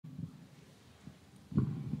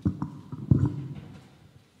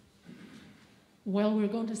Well, we're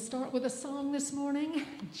going to start with a song this morning,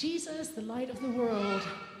 Jesus, the Light of the World.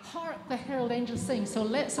 Hark the herald angels sing. So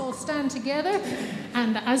let's all stand together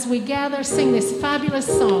and as we gather, sing this fabulous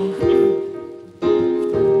song.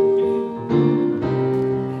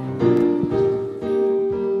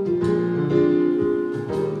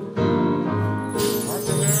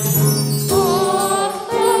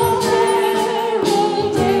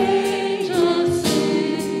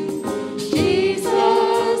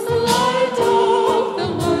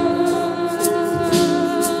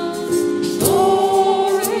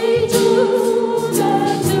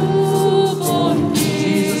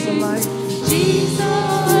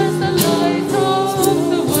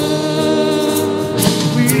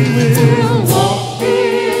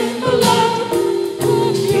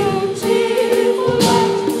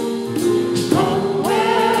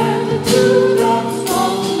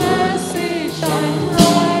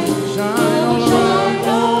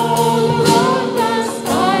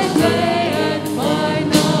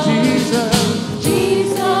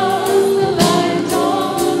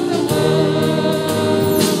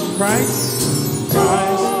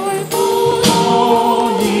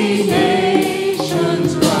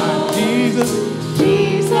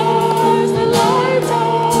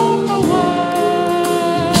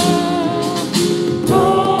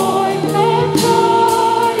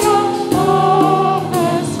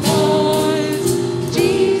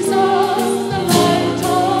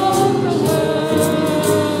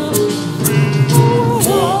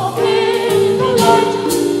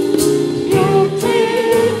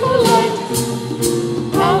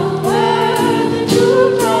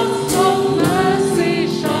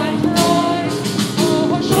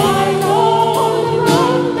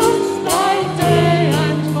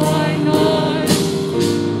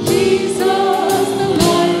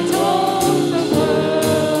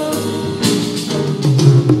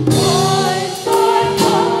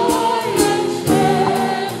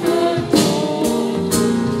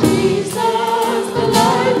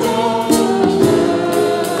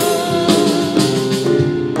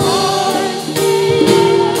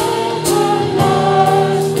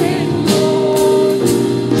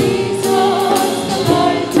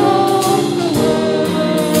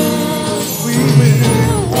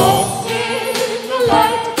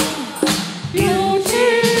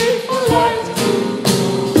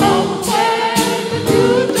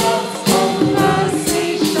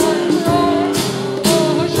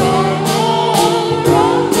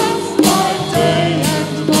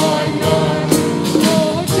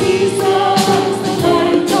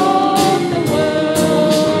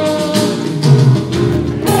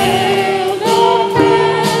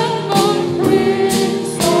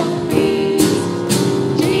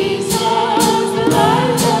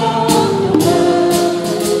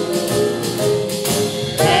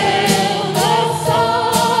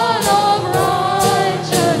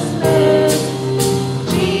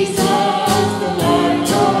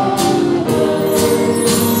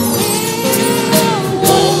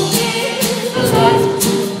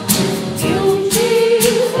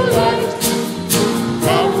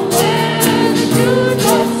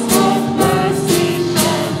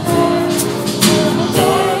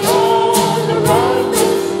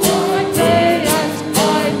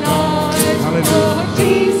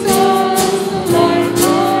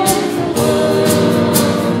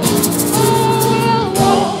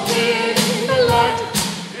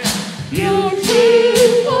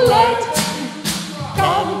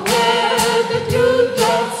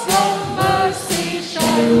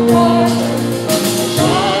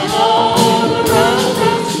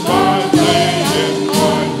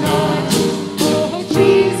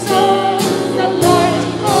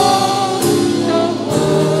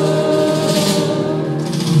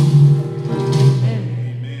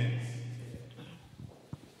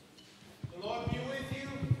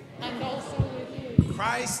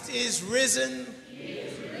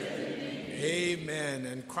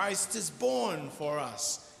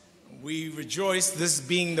 We rejoice, this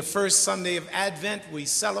being the first Sunday of Advent, we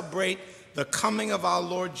celebrate the coming of our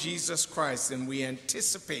Lord Jesus Christ, and we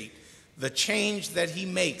anticipate the change that he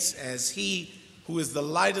makes as he, who is the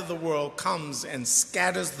light of the world, comes and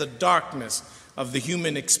scatters the darkness of the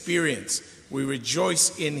human experience. We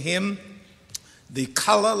rejoice in him. The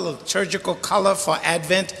color, liturgical color for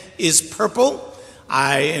Advent is purple.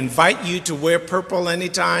 I invite you to wear purple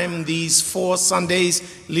anytime these 4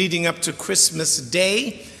 Sundays leading up to Christmas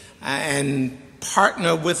Day, and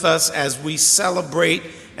partner with us as we celebrate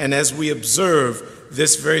and as we observe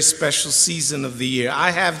this very special season of the year.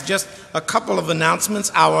 I have just a couple of announcements.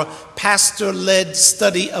 Our pastor-led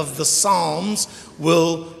study of the Psalms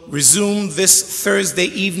will resume this Thursday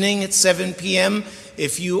evening at 7 p.m.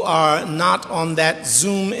 If you are not on that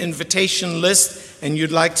Zoom invitation list and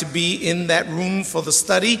you'd like to be in that room for the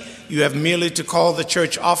study, you have merely to call the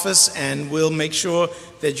church office and we'll make sure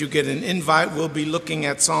that you get an invite. We'll be looking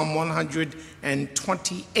at Psalm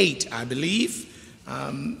 128, I believe.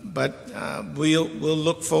 But we'll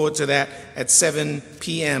look forward to that at 7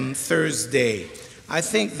 p.m. Thursday. I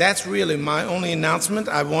think that's really my only announcement.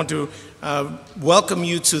 I want to welcome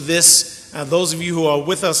you to this. Those of you who are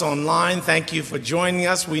with us online, thank you for joining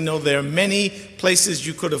us. We know there are many places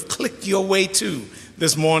you could have clicked your way to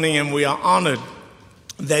this morning, and we are honored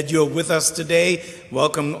that you're with us today.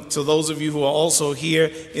 Welcome to those of you who are also here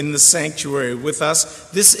in the sanctuary with us.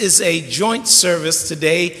 This is a joint service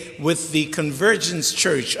today with the Convergence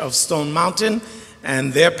Church of Stone Mountain,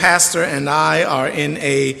 and their pastor and I are in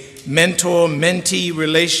a mentor-mentee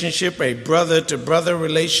relationship, a brother-to-brother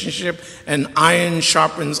relationship, an iron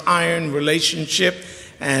sharpens iron relationship,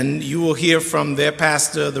 and you will hear from their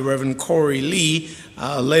pastor, the Reverend Corey Lee,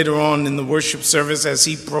 later on in the worship service as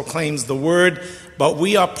he proclaims the word. But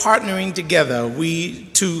we are partnering together, we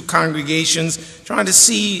two congregations, trying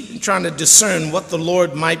to discern what the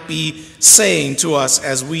Lord might be saying to us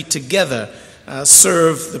as we together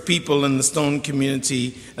serve the people in the Stone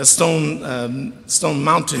community, Stone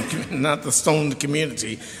Mountain, not the Stone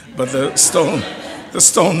community, but the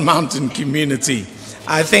Stone Mountain community.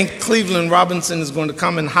 I think Cleveland Robinson is going to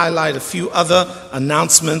come and highlight a few other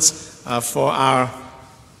announcements for our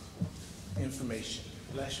information.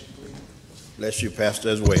 Bless you, Cleveland. Bless you, Pastor,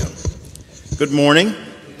 as well. Good morning.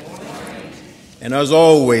 Good morning. And as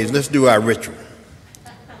always, let's do our ritual.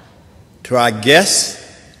 To our guests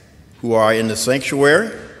who are in the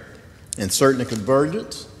sanctuary and certainly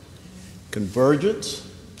Convergence,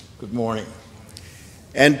 good morning.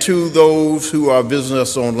 And to those who are visiting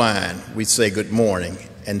us online, we say good morning.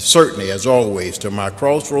 And certainly, as always, to my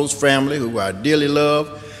Crossroads family who I dearly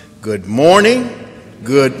love, good morning,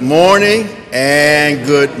 and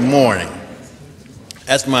good morning.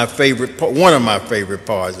 That's my favorite, one of my favorite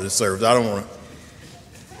parts of the service. I don't want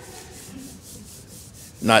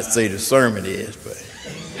to not say the sermon is, but.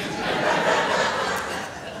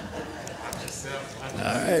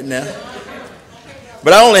 All right now.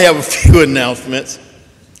 But I only have a few announcements.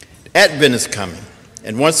 Advent is coming,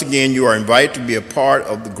 and once again you are invited to be a part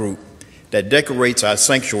of the group that decorates our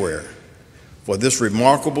sanctuary for this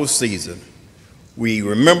remarkable season. We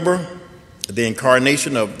remember the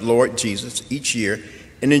incarnation of the Lord Jesus each year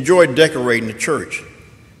and enjoy decorating the church.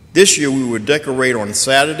 This year we will decorate on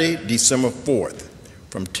Saturday, December 4th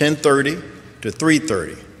from 10:30 to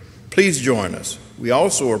 3:30. Please join us. We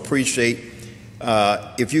also appreciate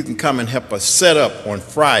if you can come and help us set up on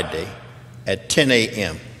Friday at 10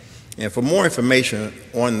 a.m. And for more information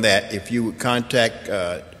on that, if you would contact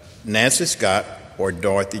Nancy Scott or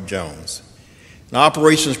Dorothy Jones. Now,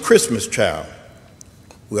 Operations Christmas Child.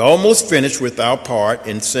 We're almost finished with our part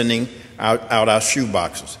in sending out our shoe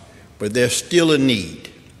boxes, but there's still a need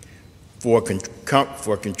for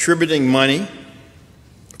contributing money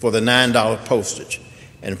for the $9 postage.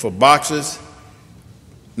 And for boxes,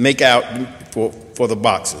 make out your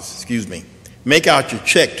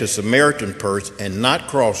check to Samaritan Purse and not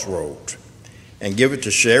Crossroads, and give it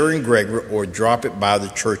to Sharon Gregory or drop it by the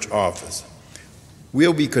church office.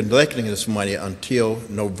 We'll be collecting this money until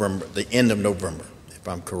November, the end of November, if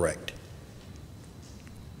I'm correct.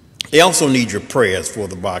 They also need your prayers for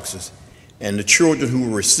the boxes and the children who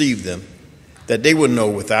will receive them, that they will know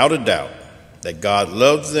without a doubt that God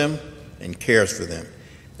loves them and cares for them.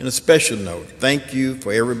 And a special note, thank you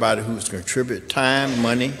for everybody who's contributed time,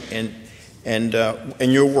 money, and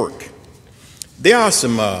your work. There are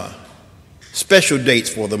some special dates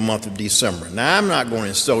for the month of December. Now, I'm not going to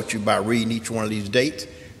insult you by reading each one of these dates,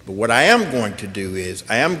 but what I am going to do is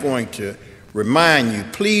I am going to remind you,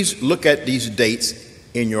 please look at these dates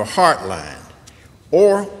in your heartline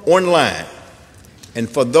or online. And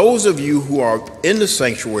for those of you who are in the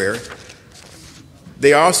sanctuary,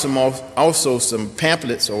 there are also some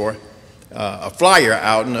pamphlets or a flyer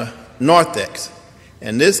out in the narthex.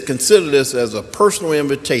 And consider this as a personal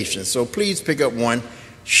invitation. So please pick up one,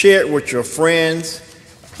 share it with your friends,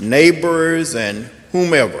 neighbors, and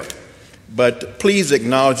whomever. But please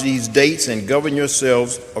acknowledge these dates and govern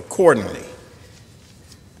yourselves accordingly.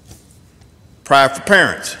 Prayer for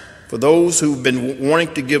parents. For those who've been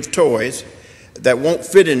wanting to give toys that won't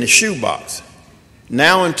fit in the shoebox,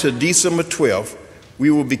 now until December 12th, we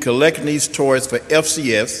will be collecting these toys for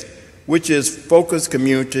FCS, which is Focused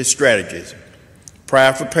Community Strategies.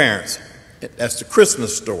 Pride for Parents. That's the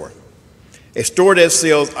Christmas store. A store that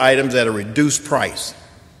sells items at a reduced price.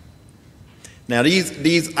 Now,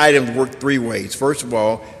 these items work three ways. First of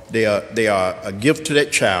all, they are a gift to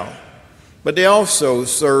that child, but they also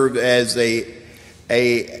serve as a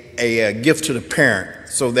gift to the parent,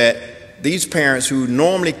 so that these parents who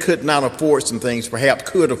normally could not afford some things perhaps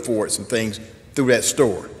could afford some things through that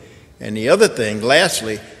store. And the other thing,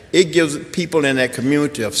 lastly, it gives people in that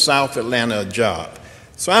community of South Atlanta a job.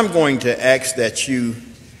 So I'm going to ask that you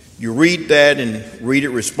read that and read it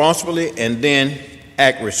responsibly and then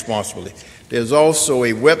act responsibly. There's also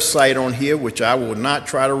a website on here which I will not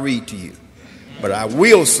try to read to you, but I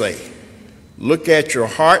will say, look at your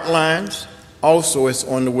heart lines. Also, it's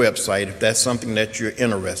on the website if that's something that you're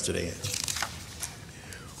interested in.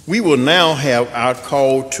 We will now have our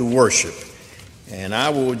call to worship, and I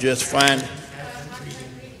will just find,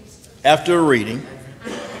 after a reading,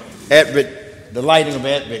 the lighting of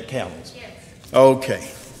Advent candles. Okay.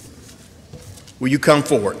 Will you come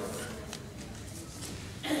forward?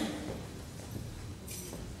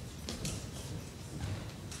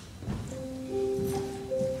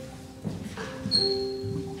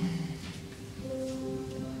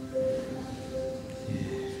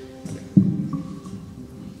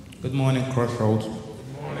 Good morning, Crossroads.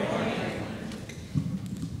 Good morning.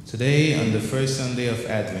 Today, on the first Sunday of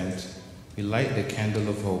Advent, we light the candle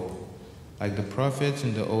of hope. Like the prophets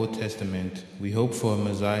in the Old Testament, we hope for a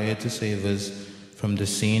Messiah to save us from the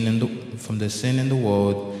sin in the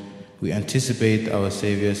world. We anticipate our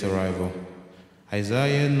Savior's arrival.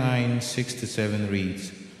 Isaiah 9:6-7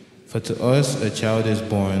 reads, "For to us a child is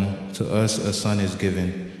born, to us a son is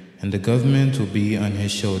given, and the government will be on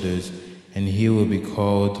his shoulders, and he will be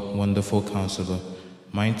called Wonderful Counselor,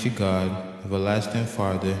 Mighty God, Everlasting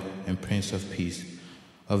Father, and Prince of Peace.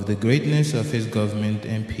 Of the greatness of his government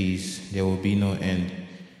and peace there will be no end.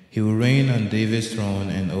 He will reign on David's throne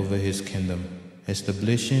and over his kingdom,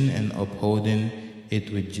 establishing and upholding it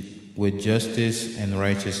with justice and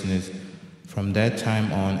righteousness from that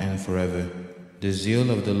time on and forever. The zeal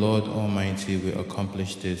of the Lord Almighty will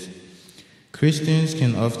accomplish this." Christians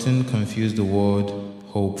can often confuse the word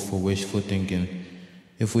hope for wishful thinking.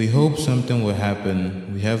 If we hope something will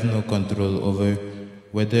happen, we have no control over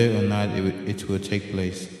whether or not it will take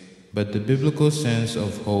place. But the biblical sense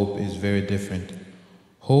of hope is very different.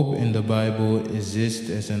 Hope in the Bible exists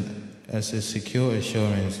as a secure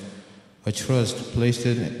assurance, a trust placed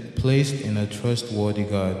in a trustworthy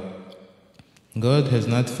God. God has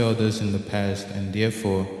not failed us in the past, and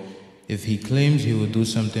therefore, if he claims he will do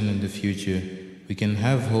something in the future, we can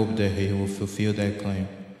have hope that he will fulfill that claim.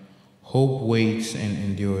 Hope waits and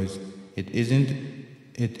endures. It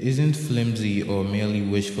isn't flimsy or merely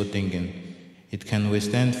wishful thinking. It can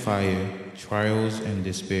withstand fire, trials, and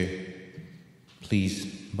despair. Please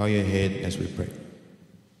bow your head as we pray.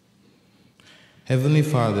 Heavenly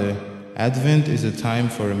Father, Advent is a time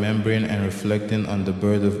for remembering and reflecting on the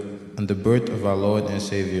birth of our Lord and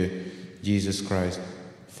Savior, Jesus Christ.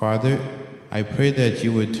 Father, I pray that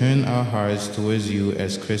you would turn our hearts towards you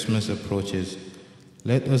as Christmas approaches.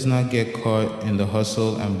 Let us not get caught in the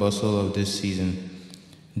hustle and bustle of this season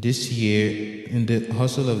this year,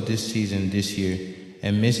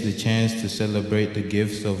 and miss the chance to celebrate the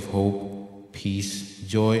gifts of hope, peace,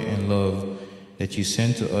 joy, and love that you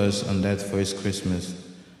sent to us on that first Christmas.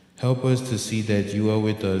 Help us to see that you are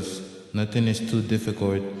with us. Nothing is too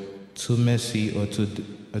difficult, too messy, or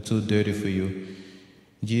too dirty for you.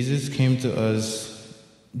 Jesus came to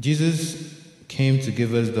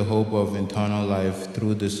give us the hope of eternal life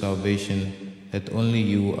through the salvation that only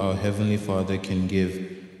you, our Heavenly Father, can give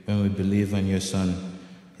when we believe on your Son.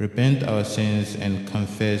 Repent our sins and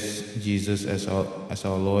confess Jesus as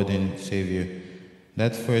our Lord and Savior.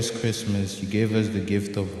 That first Christmas, you gave us the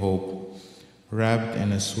gift of hope, wrapped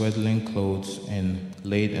in a swaddling clothes and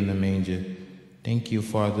laid in a manger. Thank you,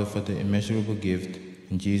 Father, for the immeasurable gift.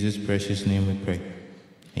 In Jesus' precious name we pray.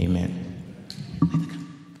 Amen.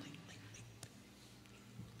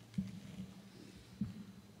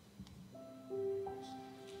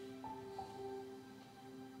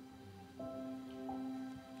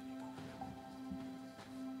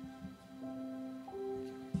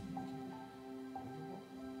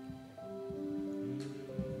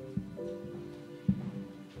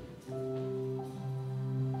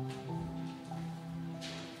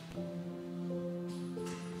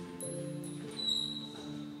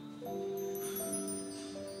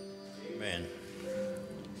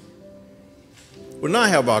 We'll now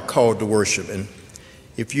have our call to worship. And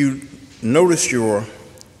if you notice your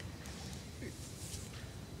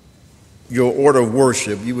order of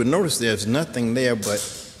worship, you would notice there's nothing there but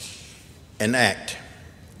an act.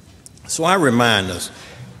 So I remind us,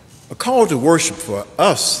 a call to worship for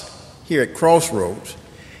us here at Crossroads,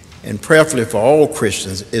 and prayerfully for all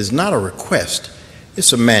Christians, is not a request,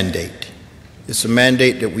 it's a mandate. It's a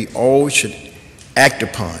mandate that we all should act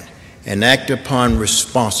upon, and act upon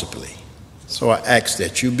responsibly. So I ask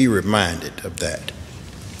that you be reminded of that.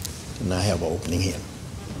 And I have an opening hymn.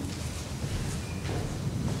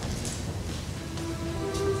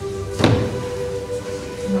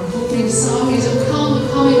 Our opening song is "O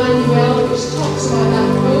Come, Emmanuel," which talks about that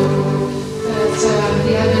hope that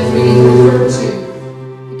the Advent reading referred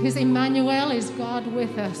to. Because Emmanuel is God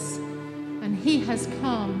with us, and He has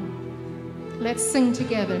come. Let's sing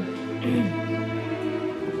together.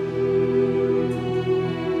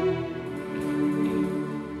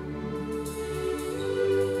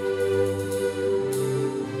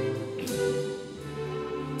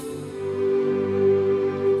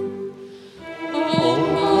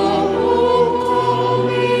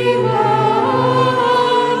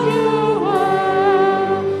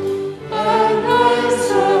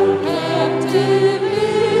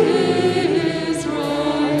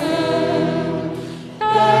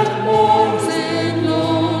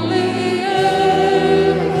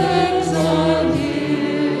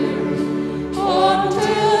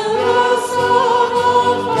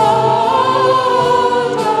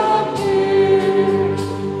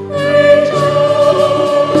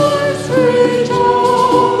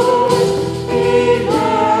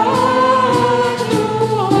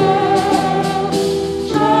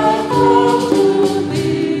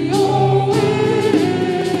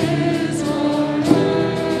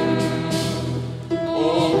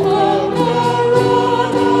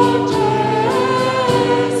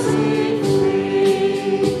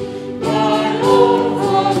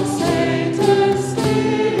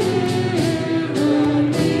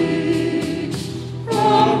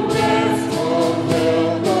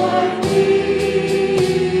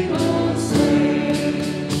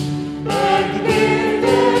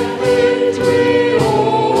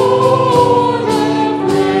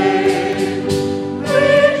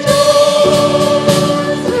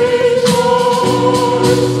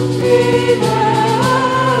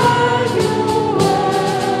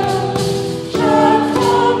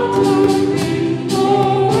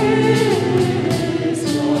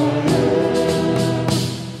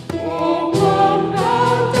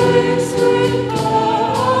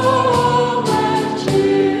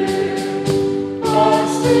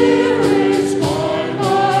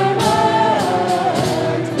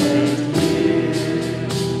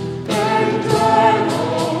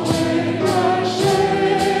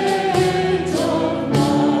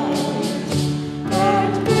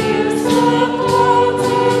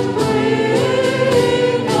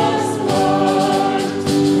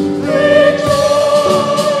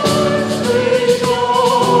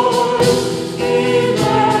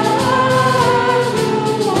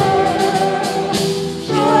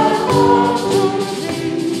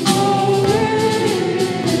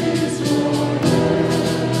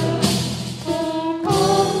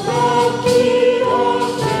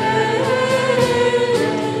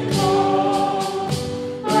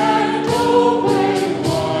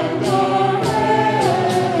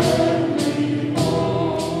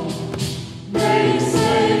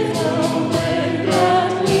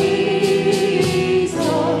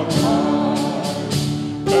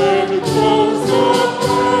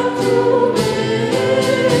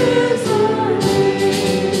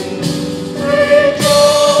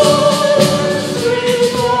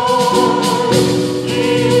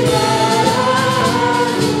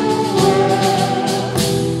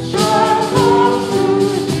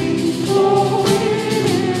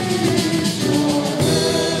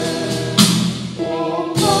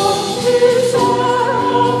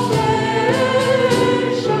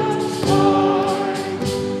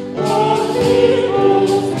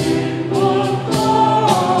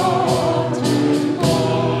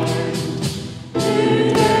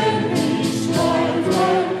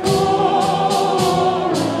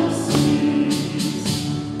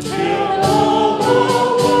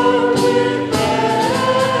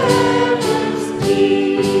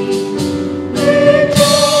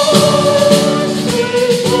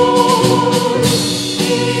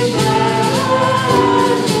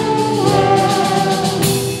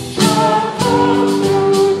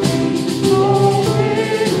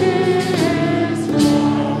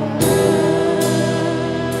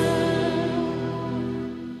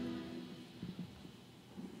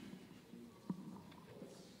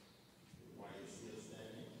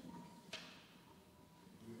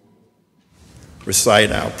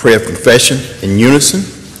 Recite our prayer of confession in unison.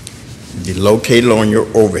 Be located on your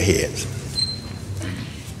overheads.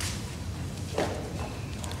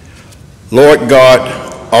 Lord God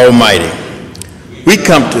Almighty, we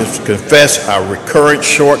come to confess our recurrent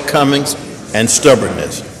shortcomings and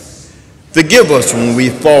stubbornness. Forgive us when we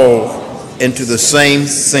fall into the same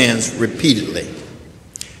sins repeatedly.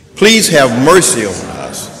 Please have mercy on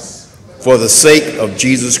us for the sake of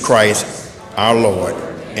Jesus Christ, our Lord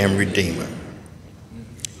and Redeemer.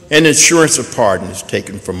 An assurance of pardon is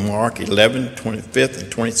taken from Mark 11, 25th and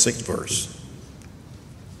 26th verse.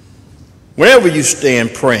 Whenever you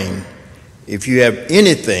stand praying, if you have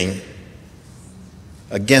anything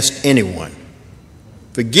against anyone,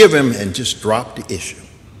 forgive him and just drop the issue.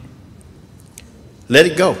 Let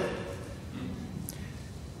it go,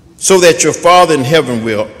 so that your Father in heaven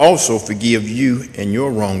will also forgive you and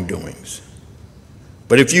your wrongdoings.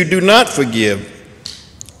 But if you do not forgive,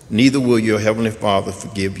 neither will your heavenly Father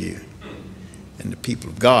forgive you. And the people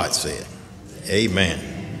of God said, amen.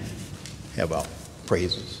 Have our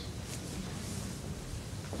praises.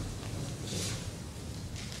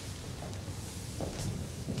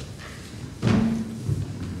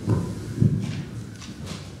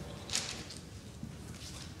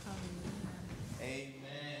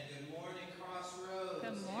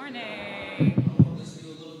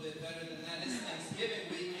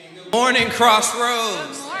 Morning,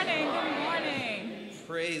 Crossroads. Good morning, good morning.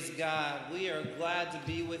 Praise God. We are glad to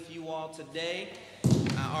be with you all today.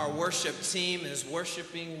 Our worship team is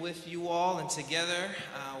worshiping with you all and together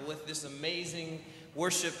with this amazing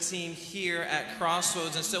worship team here at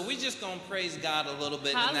Crossroads. And so we're just going to praise God a little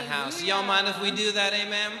bit in the house. Y'all mind if we do that?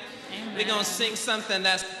 Amen? Amen. We're going to sing something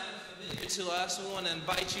that's familiar to us. We want to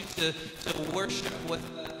invite you to worship with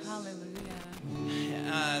us.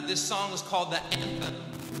 Hallelujah. This song is called The Anthem.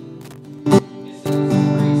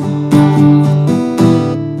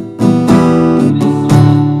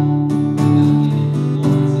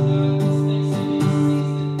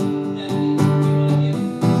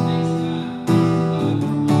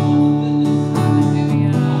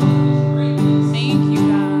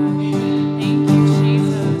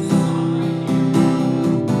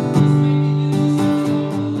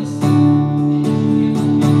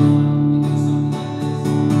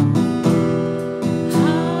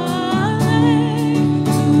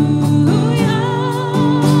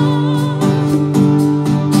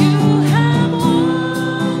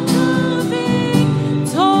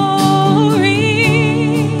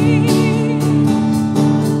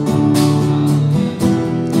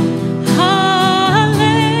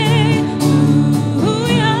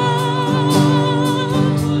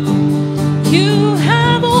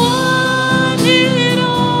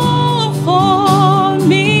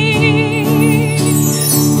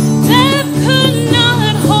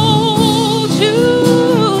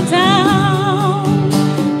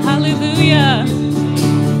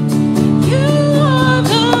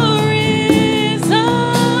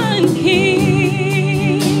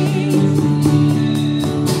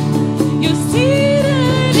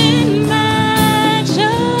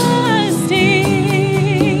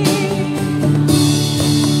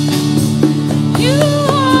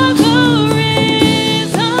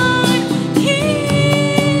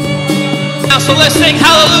 So let's sing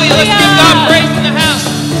hallelujah. Let's give God praise in the house.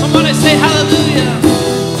 Somebody say hallelujah.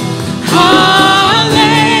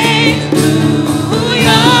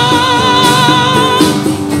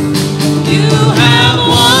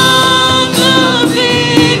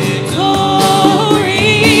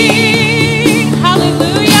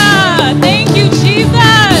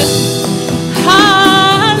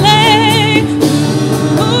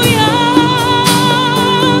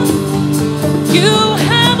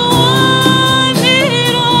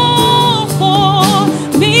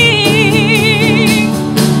 Me.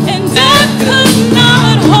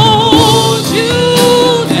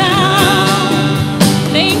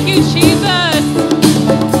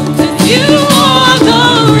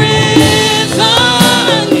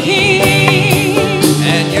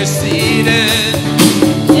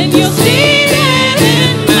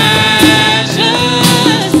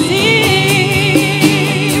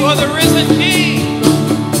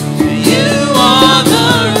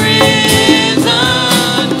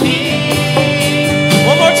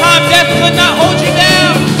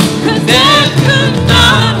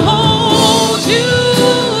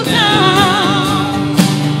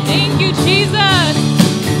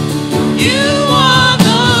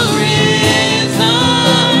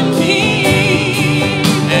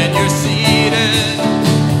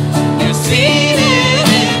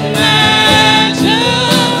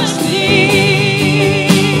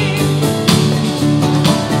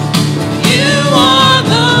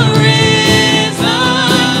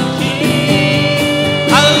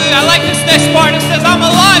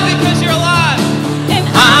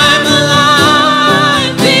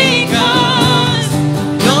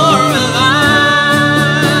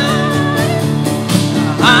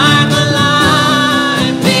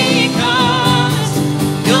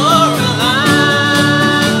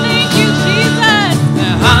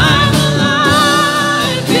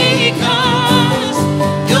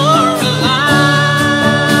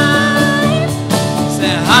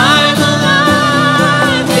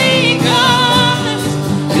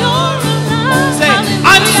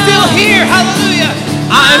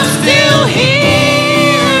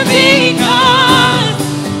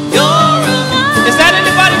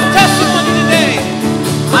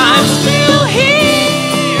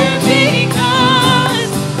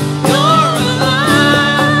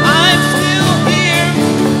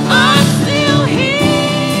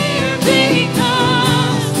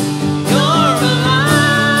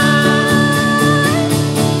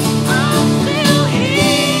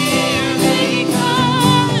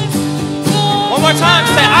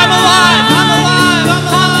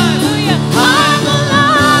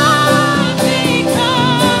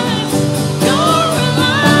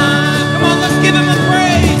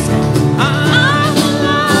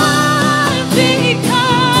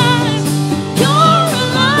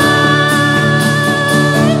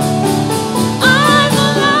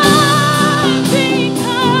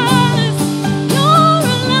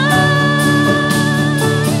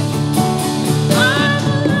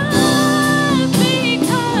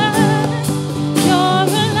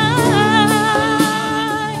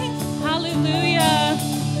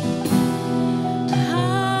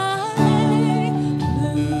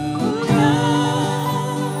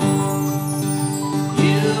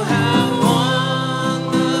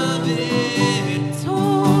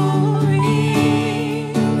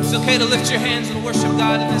 okay to lift your hands and worship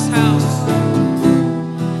God in this house.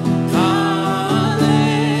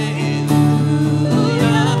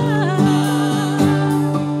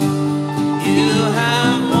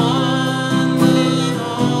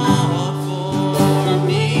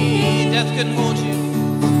 Couldn't hold you.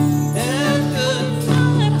 Death could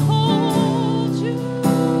not hold you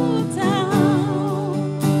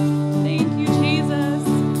down. Thank you, Jesus.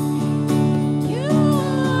 You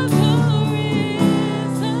are the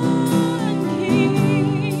risen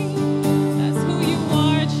King. That's who you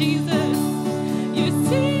are, Jesus. You're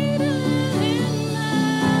seated in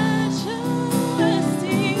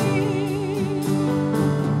majesty.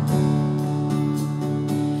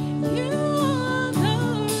 You are the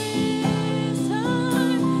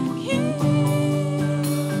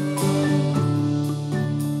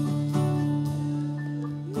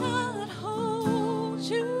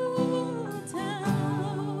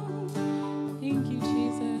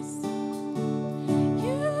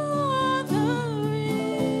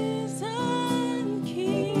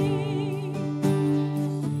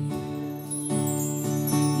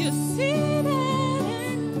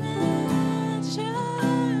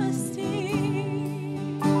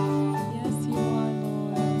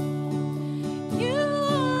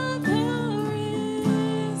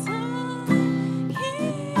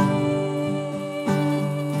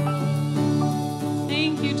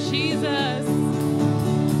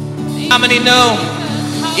How many know,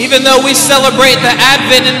 even though we celebrate the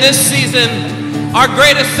Advent in this season, our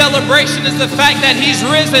greatest celebration is the fact that He's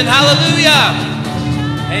risen. Hallelujah.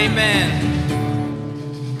 Amen.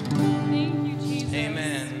 Thank you, Jesus.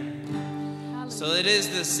 Amen. So it is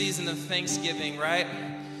the season of Thanksgiving, right?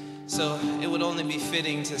 So it would only be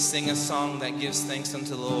fitting to sing a song that gives thanks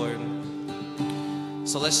unto the Lord.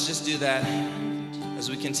 So let's just do that as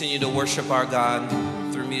we continue to worship our God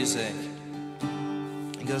through music.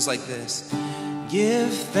 It goes like this.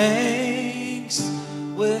 Give thanks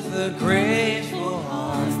with a grateful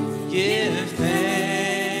heart. Give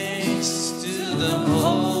thanks to the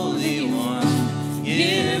Holy One.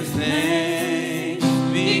 Give thanks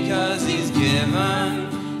because He's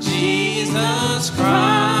given Jesus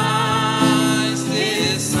Christ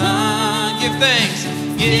His Son. Give thanks.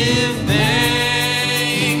 Give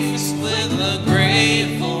thanks with a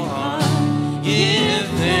grateful heart. Give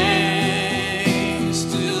thanks.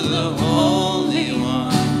 Holy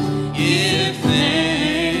One, give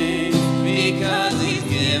thanks because He's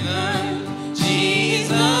given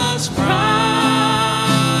Jesus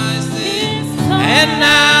Christ His Son. And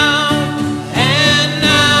now,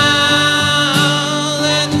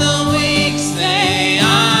 let the weak say,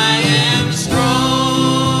 I am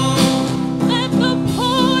strong. Let the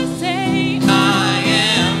poor say, I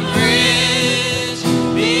am rich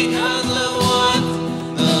because of what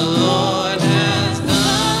the Lord has done.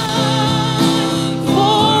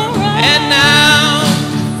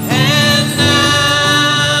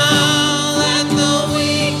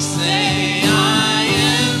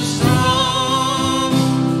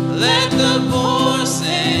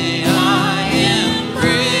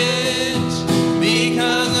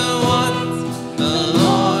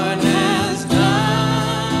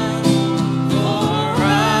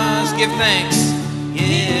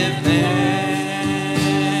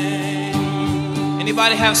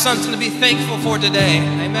 Anybody have something to be thankful for today?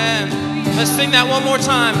 Amen. Let's sing that one more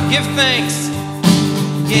time. Give thanks.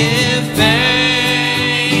 Give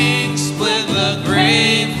thanks with a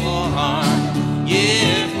grateful heart.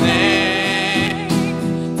 Give thanks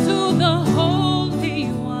to the Holy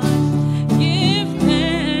One. Give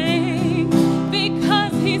thanks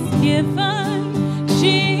because He's given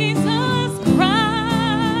Jesus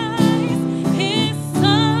Christ His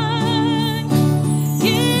Son.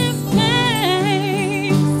 Give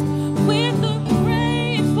thanks with a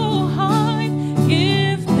grateful heart.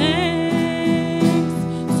 Give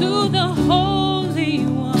thanks to the Holy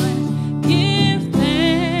One. Give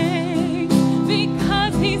thanks.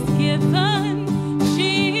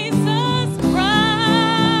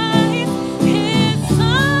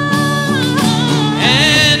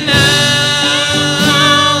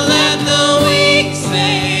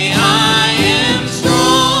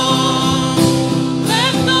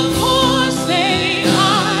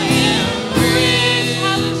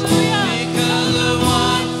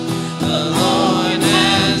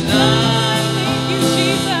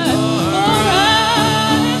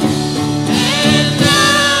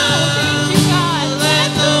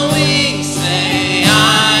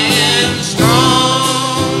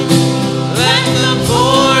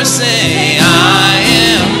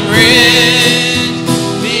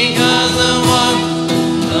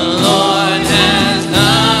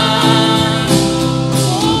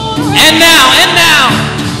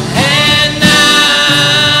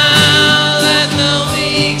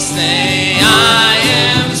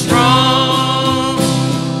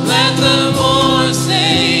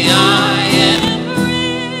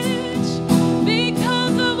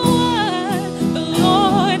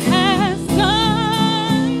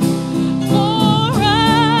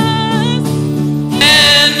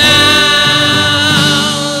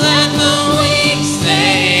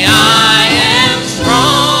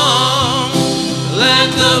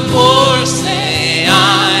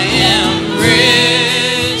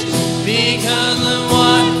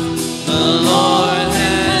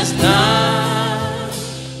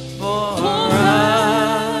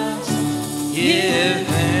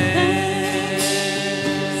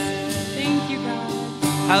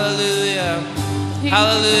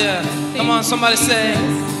 Hallelujah. Come on, somebody say,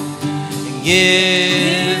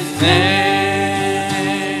 give thanks.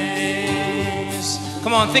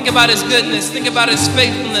 Come on, think about his goodness. Think about his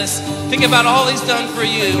faithfulness. Think about all he's done for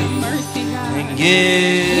you. Mercy, God. And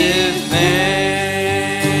give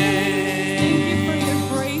thanks. Thank you for your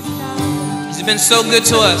grace, God. He's been so good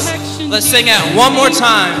to us. Let's sing out one more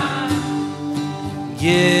time.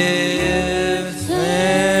 Give thanks.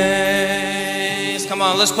 Come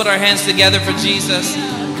on, let's put our hands together for Jesus.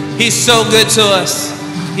 He's so good to us.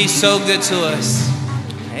 He's so good to us.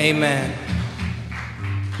 Amen.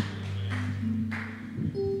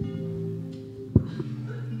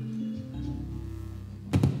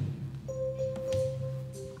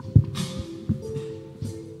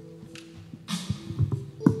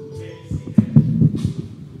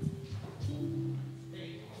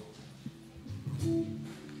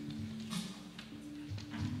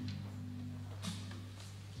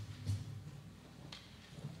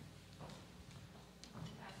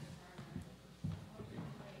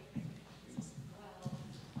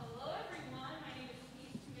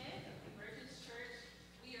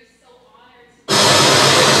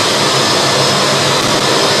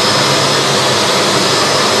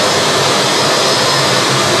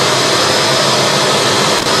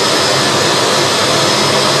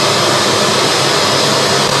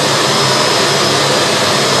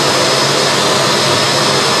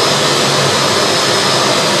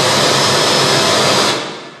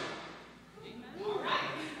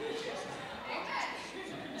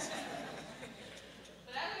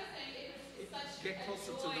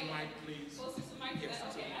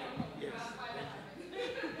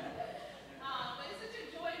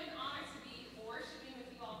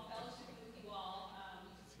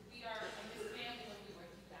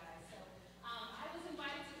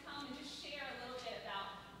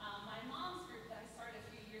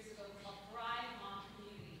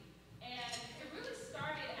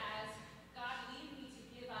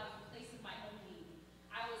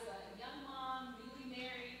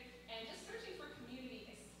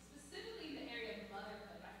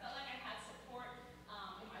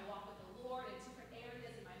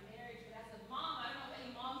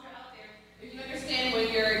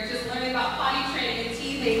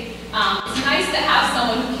 It's nice to have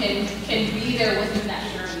someone who can be there with me in that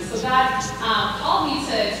journey. So God called me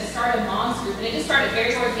to start a mom's group, and it just started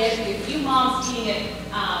very organically. A few moms being it,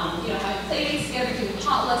 having play dates together, doing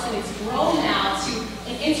potlucks, and it's grown now to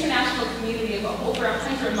an international community of over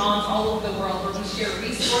 100 moms all over the world, where we share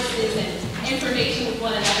resources and information with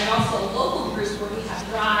one another, and also a local group where we have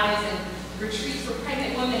drives and retreats for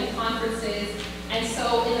pregnant women and conferences. And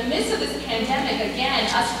so in the midst of this pandemic, again,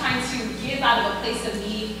 us trying to give out of a place of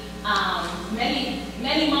need,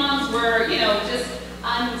 many moms were, just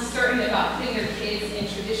uncertain about putting their kids in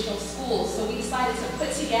traditional schools. So we decided to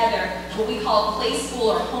put together what we call Play School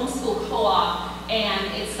or Homeschool Co-op,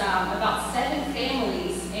 and it's about 7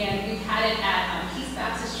 families, and we've had it at Peace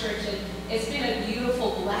Baptist Church, and it's been a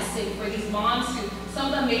beautiful blessing for these moms who, some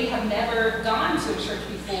of them may have never gone to a church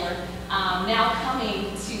before, now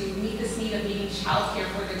coming to meet this need of needing childcare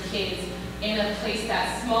for their kids in a place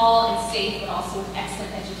that's small and safe, but also with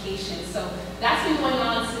excellent education. So that's been going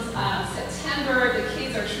on since September. The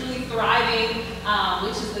kids are truly thriving,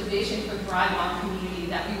 which is the vision for Thrive On Community,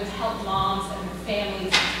 that we would help moms and their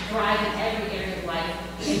families thrive in every area of life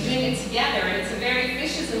and doing it together. And it's a very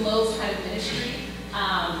fishes and loaves kind of ministry.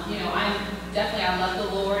 I love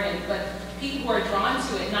the Lord, but people who are drawn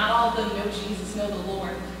to it, not all of them know Jesus, know the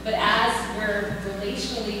Lord. But as we're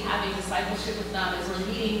relationally having discipleship with them, as we're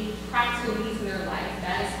meeting practical needs in their life,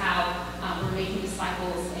 that is how we're making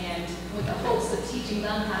disciples, and with the hopes of teaching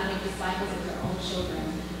them how to make disciples of their own children.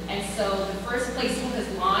 And so the first Play School has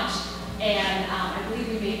launched, and I believe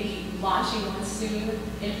we may be launching one soon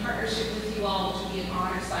in partnership with you all, which would be an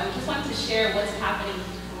honor. So I would just like to share what's happening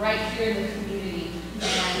right here in the community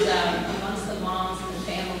and amongst the moms and the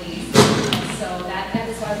families. And so that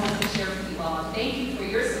is what I wanted to share with you all. Thank you for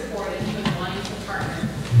your support and even wanting to partner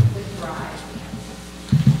with Thrive.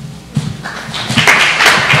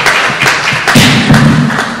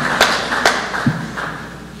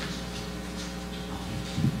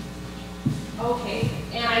 Okay,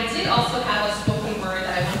 and I did also have a spoken word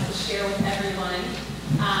that I wanted to share with everyone,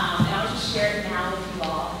 and I'll just share it now with you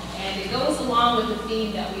all. And it goes along with the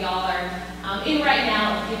theme that we all are in right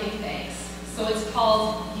now of giving thanks. So it's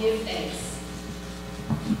called Give Thanks.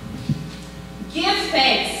 Give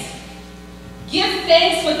thanks. Give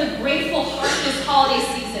thanks with a grateful heart this holiday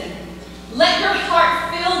season. Let your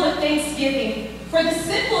heart fill with thanksgiving for the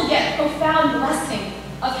simple yet profound blessing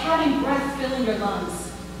of having breath filling your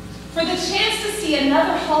lungs. for the chance to see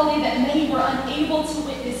another holiday that many were unable to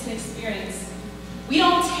witness and experience. We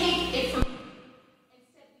don't take it for granted.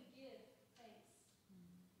 Instead, we give thanks.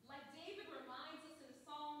 Like David reminds us in the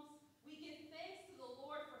Psalms, we give thanks to the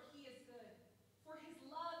Lord for he is good, for his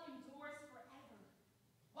love endures forever.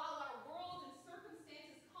 While our world and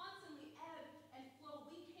circumstances constantly ebb and flow,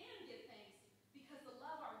 we can give thanks because the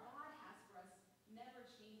love our God has for us never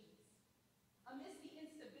changes. Amidst the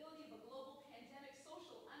instability of a global pandemic,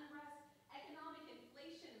 social unrest, economic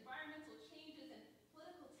inflation, environmental changes, and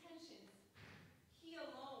political tensions, he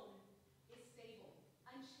alone is stable,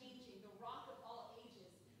 unchanging, the rock of all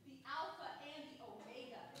ages, the Alpha and the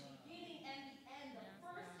Omega, the beginning and the end, the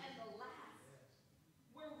first and the last.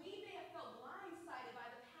 Where we may have felt blindsided by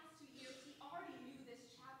the past 2 years, he already knew this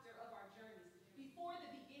chapter of our journeys before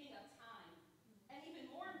the beginning of time. And even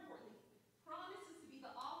more importantly, promises to be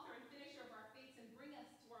the author and finisher of our faiths and bring us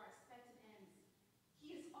to our expected ends.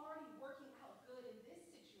 He is already working out good in this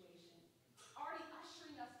situation, already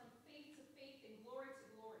ushering us from faith to faith and glory to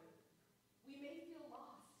glory. We may feel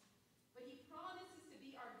lost, but he promises to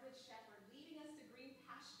be our good shepherd, leading us to green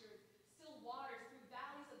pastures, still waters, through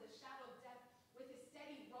valleys of the shadow of death, with his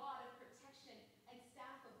steady rod of protection and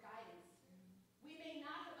staff of guidance. We may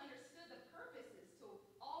not have understood the purposes to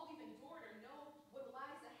all we've endured or know what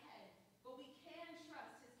lies ahead, but we can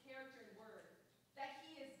trust his character and word, that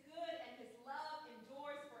he is good and his love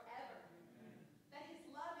endures forever, that his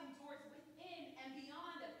love endures within and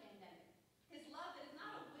beyond a pandemic, his love that is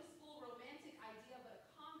not a wistful romantic idea but a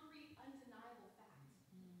concrete, undeniable fact,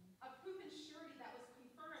 a proven surety that was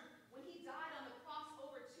confirmed when he died on the cross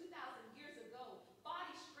over 2,000 years ago,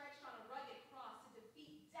 body stretched on a rugged cross to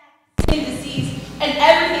defeat death, sin, disease, and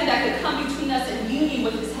everything that could come between us and union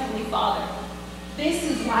with his heavenly Father. This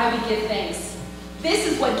is why we give thanks. This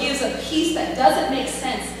is what gives a peace that doesn't make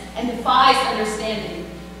sense and defies understanding.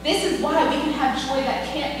 This is why we can have joy that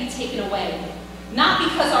can't be taken away. Not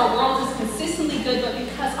because our world is consistently good, but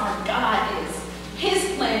because our God is.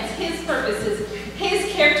 His plans, his purposes,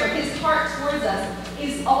 his character, his heart towards us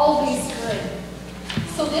is always good.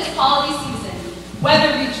 So this holiday season,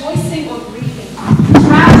 whether rejoicing or grieving,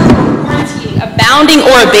 traveling or quarantining, abounding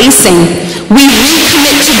or abasing, we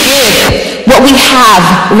recommit to give what we have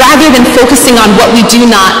rather than focusing on what we do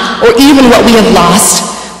not or even what we have lost.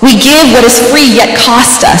 We give what is free yet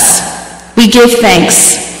cost us. We give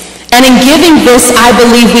thanks. And in giving this, I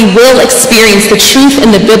believe we will experience the truth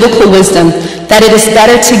and the biblical wisdom that it is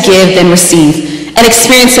better to give than receive, and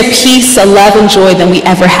experience a peace, a love, and joy than we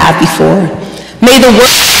ever have before. May the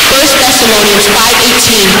word of 1 Thessalonians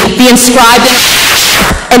 5:18 be inscribed in our hearts,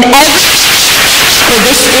 and every for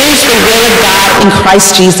this is the will of God in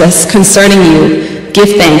Christ Jesus concerning you.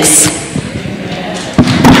 Give thanks.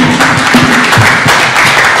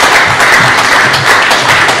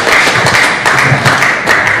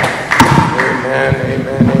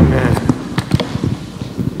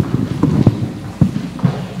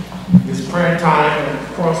 Time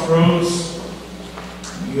at Crossroads,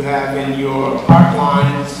 you have in your heart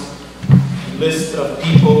lines a list of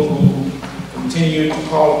people who continue to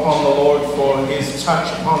call upon the Lord for his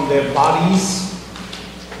touch upon their bodies,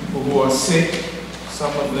 people who are sick,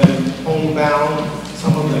 some of them homebound,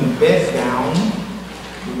 some of them bedbound.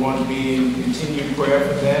 We want to be in continued prayer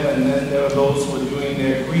for them. And then there are those who are doing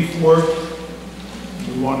their grief work.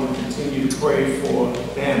 We want to continue to pray for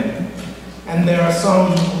them. And there are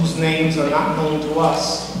some whose names are not known to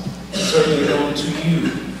us, certainly known to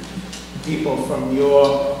you. People from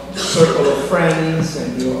your circle of friends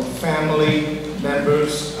and your family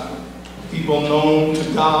members, people known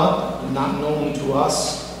to God and not known to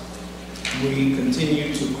us. We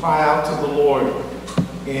continue to cry out to the Lord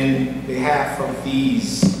in behalf of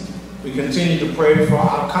these. We continue to pray for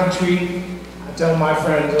our country. I tell my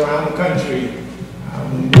friends around the country,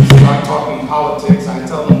 when we start talking politics, I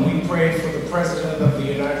tell them we pray for the President of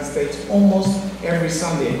the United States almost every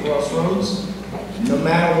Sunday at Crossroads. No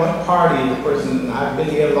matter what party the president, I've been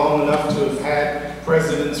here long enough to have had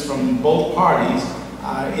presidents from both parties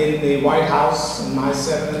in the White House in my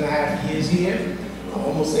 7.5 years here,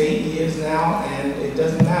 almost 8 years now, and it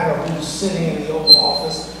doesn't matter who's sitting in the Oval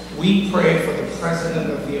Office. We pray for the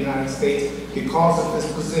President of the United States because of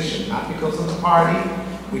this position, not because of the party.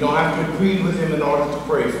 We don't have to agree with him in order to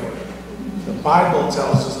pray for him. The Bible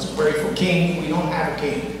tells us to pray for kings. We don't have a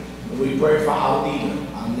king. We pray for our leader,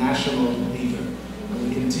 our national leader. And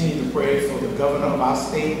we continue to pray for the governor of our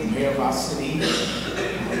state, the mayor of our city.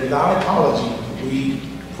 Without apology, we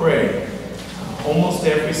pray almost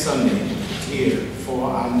every Sunday here for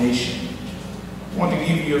our nation. I want to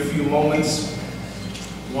give you a few moments.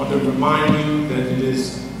 I want to remind you that it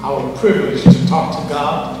is our privilege to talk to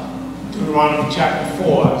God. Deuteronomy chapter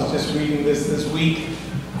 4. I was just reading this week.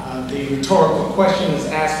 The rhetorical question is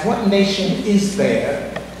asked, what nation is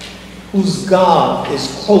there whose God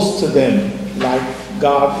is close to them like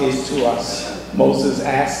God is to us? Moses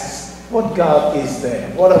asks, what God is there?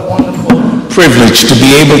 What a wonderful privilege to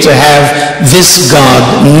be able to have this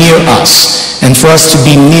God near us and for us to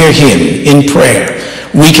be near him in prayer.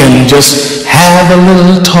 We can just have a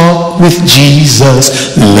little talk with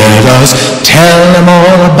Jesus. Let us tell him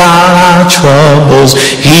all about our troubles.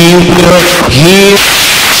 He will hear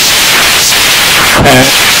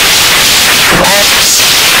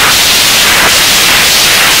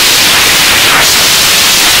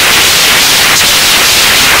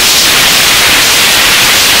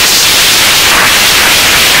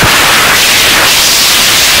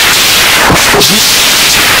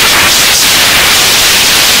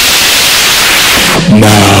Now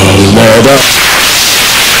let us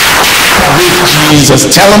with Jesus.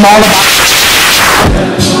 Tell him all about it.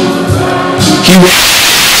 He will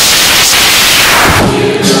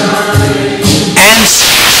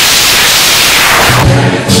answer.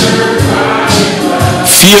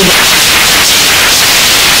 Feel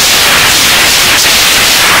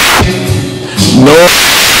no.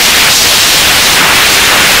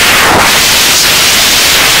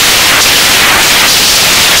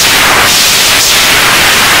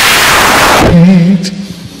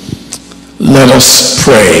 Let us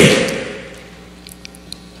pray.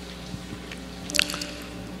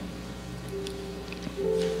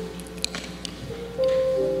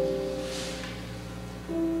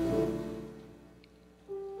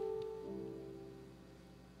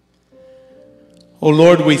 Oh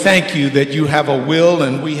Lord, we thank you that you have a will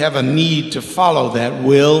and we have a need to follow that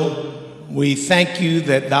will. We thank you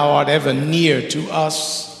that thou art ever near to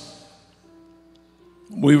us.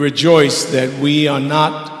 We rejoice that we are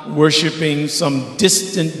not worshiping some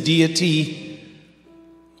distant deity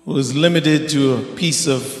who is limited to a piece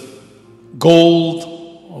of gold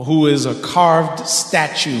or who is a carved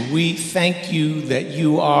statue. We thank you that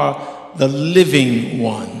you are the living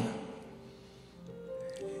one.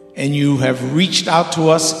 And you have reached out to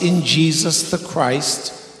us in Jesus the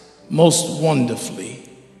Christ most wonderfully.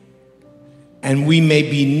 And we may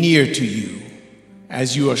be near to you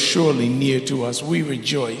as you are surely near to us. We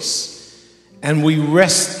rejoice and we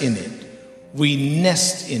rest in it. We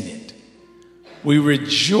nest in it. We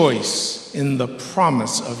rejoice in the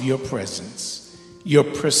promise of your presence, your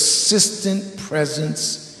persistent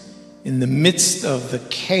presence in the midst of the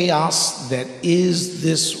chaos that is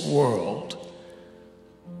this world.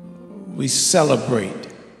 We celebrate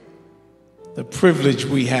the privilege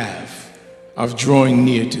we have of drawing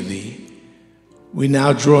near to thee. We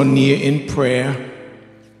now draw near in prayer.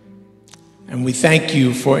 And we thank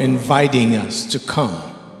you for inviting us to come,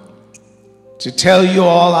 to tell you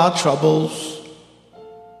all our troubles,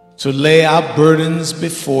 to lay our burdens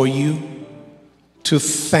before you, to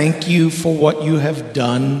thank you for what you have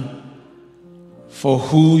done, for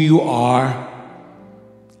who you are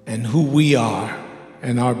and who we are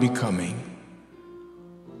and are becoming.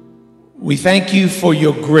 We thank you for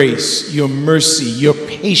your grace, your mercy, your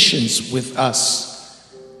patience with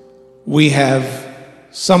us. We have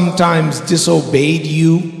sometimes disobeyed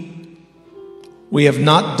you. We have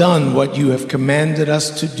not done what you have commanded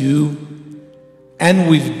us to do, and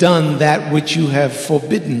we've done that which you have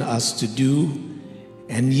forbidden us to do,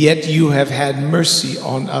 and yet you have had mercy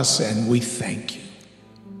on us, and we thank you.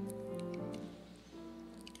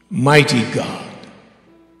 Mighty God,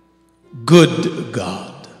 good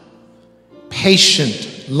God,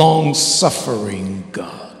 patient, long-suffering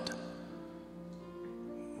God,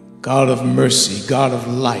 God of mercy, God of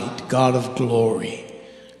light, God of glory,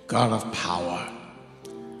 God of power.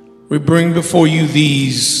 We bring before you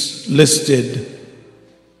these listed: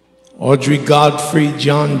 Audrey Godfrey,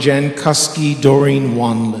 John Jankowski, Doreen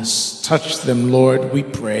Wanless. Touch them, Lord, we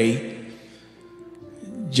pray.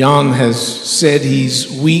 John has said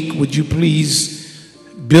he's weak. Would you please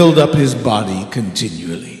build up his body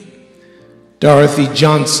continually? Dorothy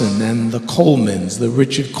Johnson and the Colemans, the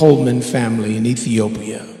Richard Coleman family in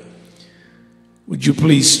Ethiopia. Would you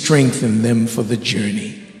please strengthen them for the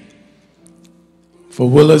journey? For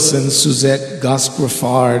Willis and Suzette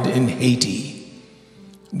Gosgrafard in Haiti,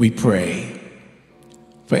 we pray.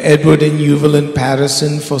 For Edward and Evelyn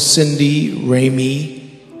Patterson, for Cindy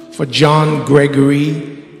Ramey, for John Gregory,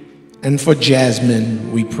 and for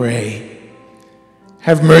Jasmine, we pray.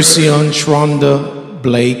 Have mercy on Shronda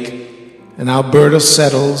Blake and Alberta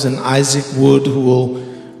Settles and Isaac Wood, who will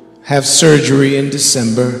have surgery in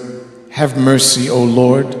December. Have mercy, O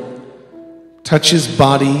Lord. Touch his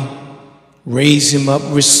body, Raise him up,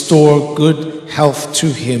 restore good health to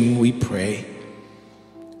him, we pray.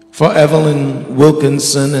 For Evelyn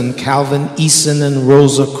Wilkinson and Calvin Eason and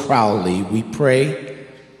Rosa Crowley, we pray.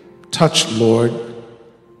 Touch, Lord.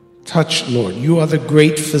 Touch, Lord. You are the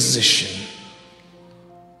great physician.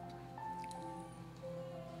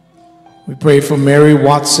 We pray for Mary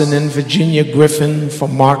Watson and Virginia Griffin, for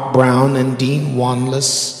Mark Brown and Dean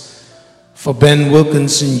Wanless, for Ben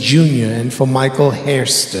Wilkinson Jr. and for Michael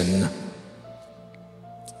Hairston.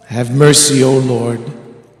 Have mercy, O Lord.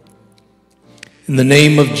 In the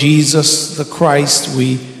name of Jesus the Christ,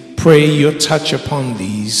 we pray your touch upon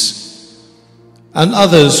these and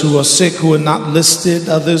others who are sick, who are not listed,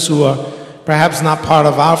 others who are perhaps not part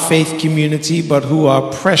of our faith community, but who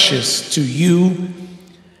are precious to you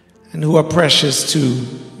and who are precious to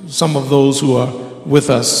some of those who are with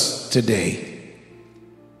us today.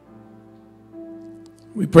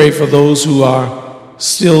 We pray for those who are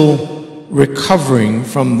still recovering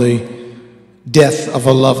from the death of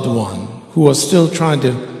a loved one, who are still trying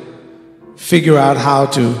to figure out how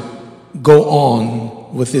to go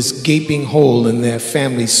on with this gaping hole in their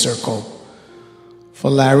family circle. For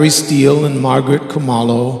Larry Steele and Margaret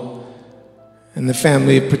Kumalo and the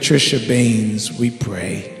family of Patricia Baines, we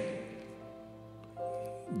pray.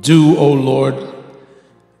 Do, O Lord,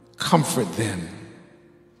 comfort them.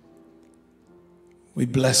 We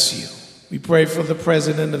bless you. We pray for the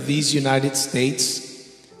President of these United States,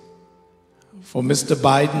 for Mr.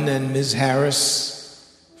 Biden and Ms.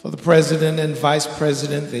 Harris, for the President and Vice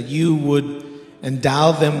President, that you would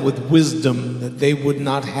endow them with wisdom that they would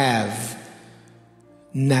not have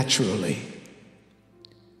naturally.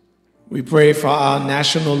 We pray for our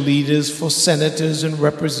national leaders, for senators and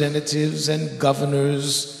representatives and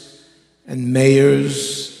governors and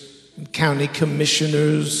mayors and county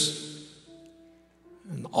commissioners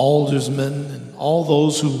and aldersmen and all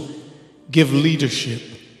those who give leadership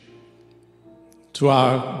to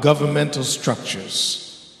our governmental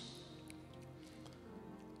structures.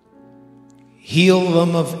 Heal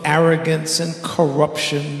them of arrogance and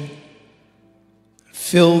corruption.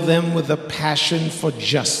 Fill them with a passion for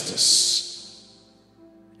justice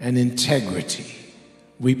and integrity,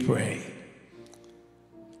 we pray.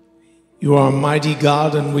 You are a mighty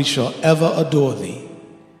God, and we shall ever adore thee,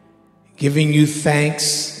 giving you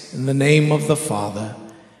thanks in the name of the Father,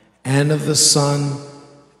 and of the Son,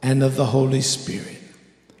 and of the Holy Spirit.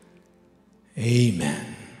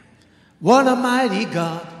 Amen. What a mighty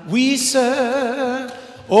God we serve.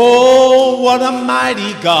 Oh, what a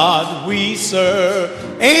mighty God we serve.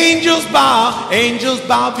 Angels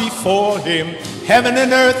bow before him. Heaven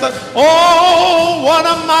and earth, oh, what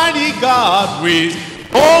a mighty God we serve.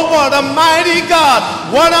 Oh, what a mighty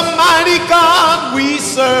God, what a mighty God we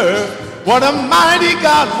serve. What a mighty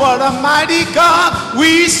God, what a mighty God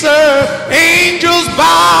we serve. Angels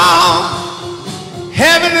bow,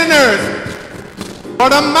 heaven and earth.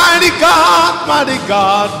 What a mighty God, mighty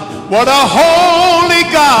God. What a holy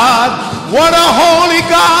God, what a holy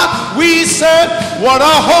God we serve. What a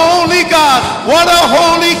holy God, what a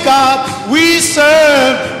holy God we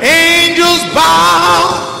serve. Angels bow,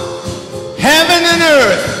 heaven and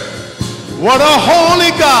earth. What a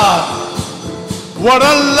holy God. What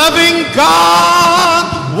a loving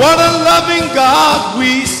God, what a loving God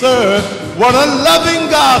we serve. What a loving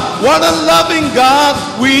God, what a loving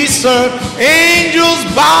God we serve. Angels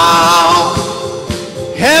bow,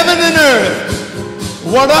 heaven and earth.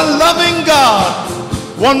 What a loving God.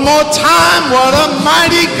 One more time, what a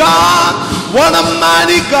mighty God, what a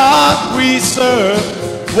mighty God we serve.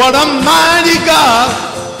 What a mighty God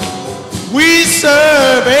we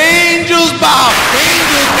serve. Angels bow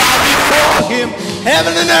before him.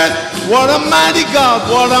 Heaven and earth, what a mighty God,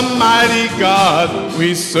 what a mighty God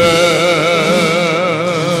we serve.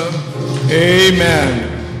 Amen.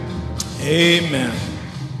 Amen.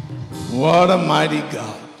 What a mighty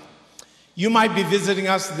God. You might be visiting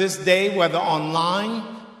us this day, whether online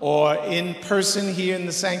or in person here in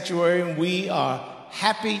the sanctuary, and we are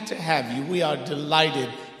happy to have you. We are delighted.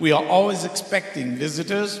 We are always expecting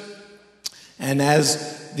visitors. And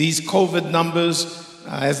as these COVID numbers,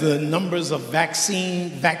 as the numbers of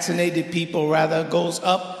vaccinated people goes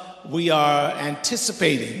up, we are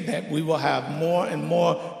anticipating that we will have more and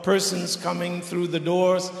more persons coming through the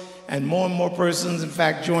doors and more persons, in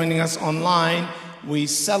fact, joining us online. We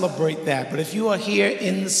celebrate that. But if you are here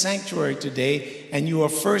in the sanctuary today and you are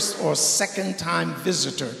first or second time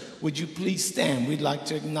visitor, would you please stand? We'd like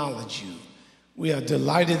to acknowledge you. We are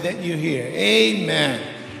delighted that you're here. Amen.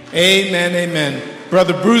 Amen, amen.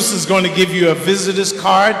 Brother Bruce is going to give you a visitor's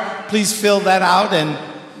card. Please fill that out and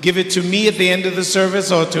give it to me at the end of the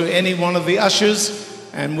service or to any one of the ushers.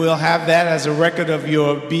 and we'll have that as a record of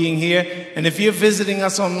your being here. And if you're visiting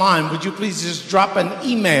us online, would you please just drop an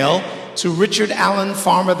email to Richard Allen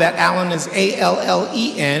Farmer. That Allen is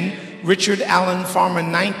A-L-L-E-N, Richard Allen Farmer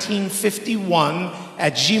 1951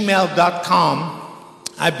 at gmail.com.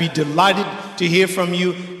 I'd be delighted to hear from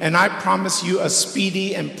you, and I promise you a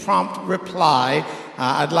speedy and prompt reply.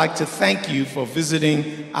 I'd like to thank you for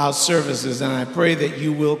visiting our services, and I pray that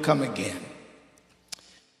you will come again.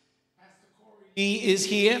 He is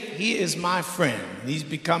here. He is my friend. He's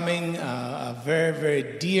becoming a very,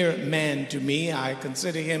 very dear man to me. I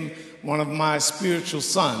consider him one of my spiritual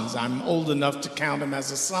sons. I'm old enough to count him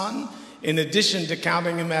as a son, in addition to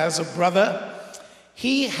counting him as a brother.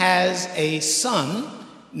 He has a son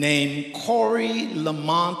named Corey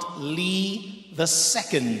Lamont Lee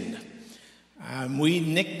II. We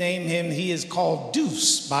nickname him, he is called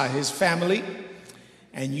Deuce by his family.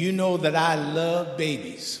 And you know that I love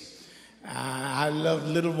babies. I love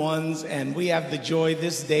little ones, and we have the joy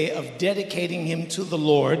this day of dedicating him to the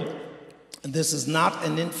Lord. This is not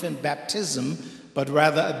an infant baptism, but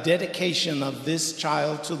rather a dedication of this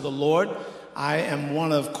child to the Lord. I am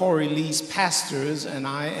one of Corey Lee's pastors, and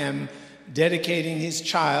I am dedicating his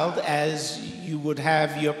child as you would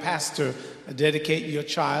have your pastor dedicate your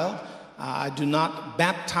child. I do not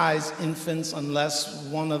baptize infants unless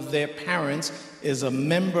one of their parents is a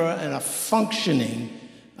member and a functioning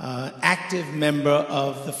active member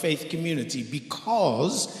of the faith community,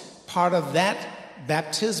 because part of that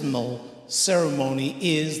baptismal ceremony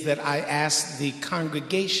is that I ask the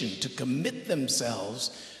congregation to commit themselves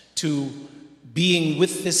to being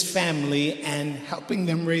with this family and helping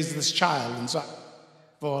them raise this child. And so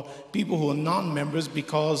for people who are non-members,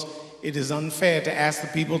 because it is unfair to ask the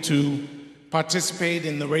people to participate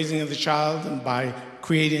in the raising of the child and by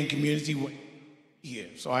creating a community here.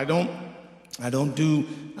 So I don't do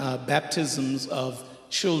baptisms of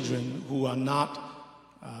children who are not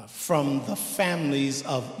from the families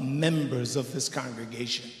of members of this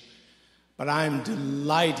congregation. But I'm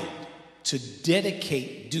delighted to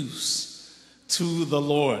dedicate Deuce to the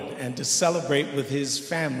Lord and to celebrate with his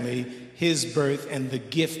family his birth and the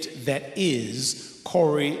gift that is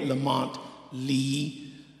Corey Lamont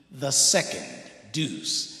Lee II,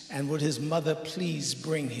 Deuce. And would his mother please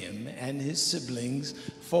bring him and his siblings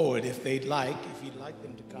forward if they'd like, if you'd like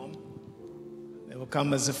them to come. They will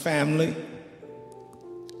come as a family.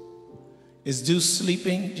 Is Deuce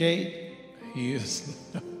sleeping, Jade? He is.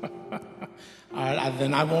 All right,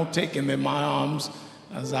 then I won't take him in my arms,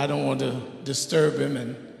 as I don't want to disturb him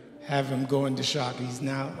and have him go into shock.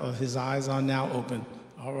 His eyes are now open.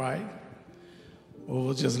 All right. Well,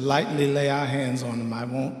 we'll just lightly lay our hands on him. I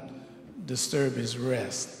won't disturb his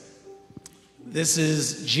rest. This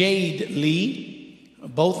is Jade Lee.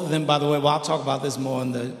 Both of them, by the way, well, I'll talk about this more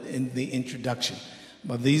in the introduction.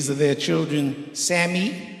 But these are their children,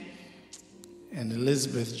 Sammy and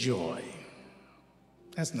Elizabeth Joy.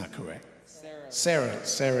 That's not correct.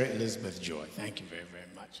 Sarah Elizabeth Joy. Thank you very, very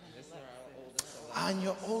much. And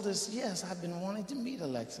your oldest, yes, I've been wanting to meet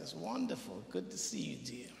Alexis. Wonderful. Good to see you,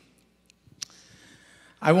 dear.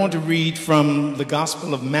 I want to read from the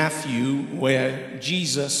Gospel of Matthew, where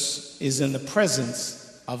Jesus is in the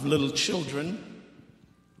presence of little children.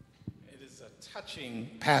 It is a touching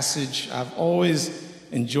passage. I've always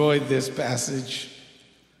enjoyed this passage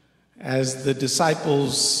as the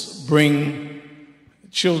disciples bring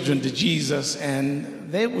children to Jesus,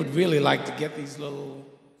 and they would really like to get these little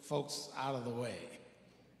folks out of the way.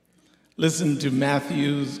 Listen to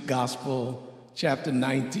Matthew's Gospel, chapter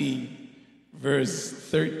 19, verse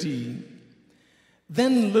 13.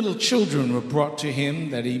 Then little children were brought to him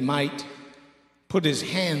that he might put his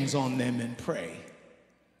hands on them and pray.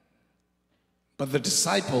 But the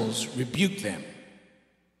disciples rebuked them.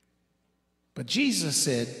 But Jesus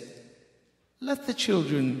said, "Let the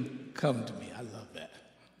children come to me." I love that.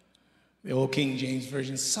 The old King James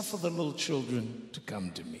Version, "Suffer the little children to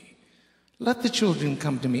come to me. Let the children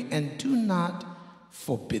come to me, and do not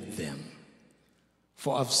forbid them.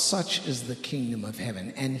 For of such is the kingdom of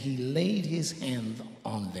heaven." And he laid his hand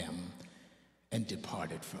on them and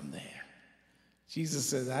departed from there. Jesus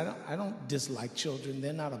says, I don't dislike children.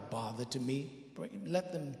 They're not a bother to me.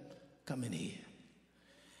 Let them come in here.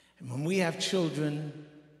 And when we have children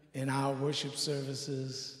in our worship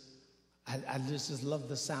services, I just love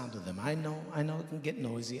the sound of them. I know it can get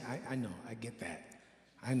noisy. I know, I get that.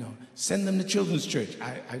 I know. Send them to children's church.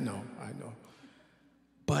 I know.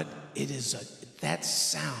 But it is that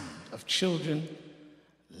sound of children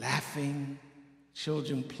laughing,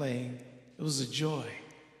 children playing. It was a joy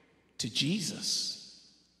to Jesus,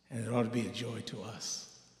 and it ought to be a joy to us.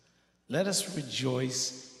 Let us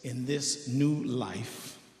rejoice in this new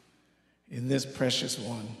life, in this precious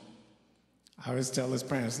one. I always tell his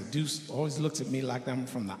parents, the Deuce always looks at me like I'm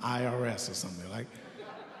from the IRS or something,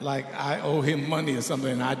 like I owe him money or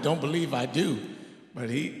something, and I don't believe I do. But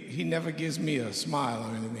he never gives me a smile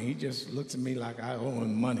or anything. He just looks at me like I owe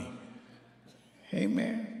him money.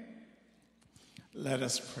 Amen. Let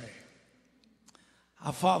us pray.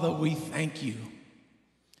 Our Father, we thank you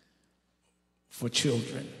for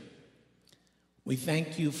children. We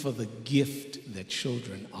thank you for the gift that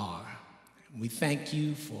children are. We thank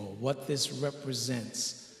you for what this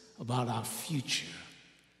represents about our future.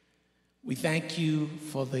 We thank you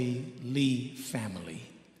for the Lee family.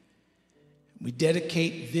 We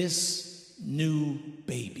dedicate this new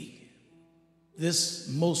baby, this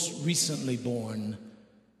most recently born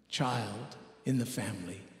child in the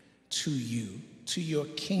family, to you, to your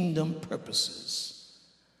kingdom purposes.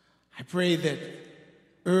 I pray that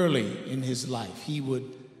early in his life he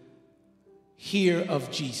would hear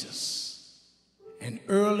of Jesus, and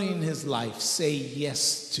early in his life say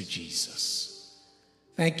yes to Jesus.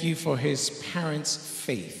 Thank you for his parents'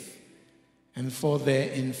 faith and for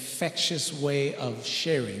their infectious way of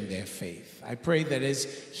sharing their faith. I pray that as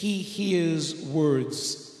he hears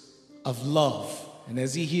words of love and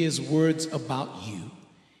as he hears words about you,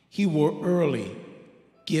 he will early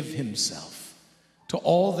give himself to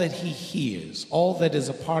all that he hears, all that is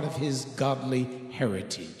a part of his godly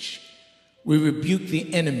heritage. We rebuke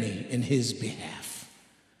the enemy in his behalf.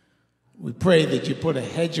 We pray that you put a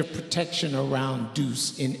hedge of protection around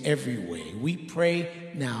Deuce in every way. We pray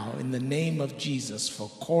now in the name of Jesus for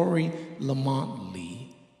Corey Lamont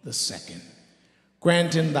Lee II.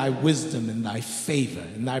 Grant him thy wisdom and thy favor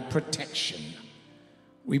and thy protection.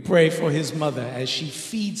 We pray for his mother as she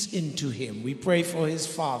feeds into him. We pray for his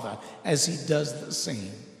father as he does the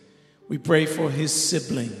same. We pray for his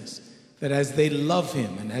siblings, that as they love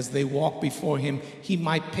him and as they walk before him, he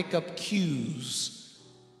might pick up cues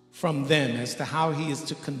from them as to how he is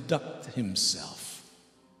to conduct himself.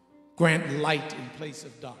 Grant light in place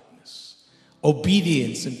of darkness,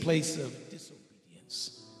 obedience in place of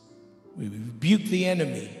disobedience. We rebuke the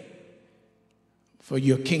enemy for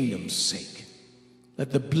your kingdom's sake.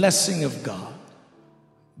 Let the blessing of God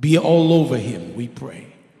be all over him, we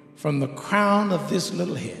pray, from the crown of this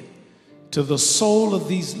little head to the sole of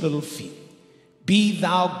these little feet. Be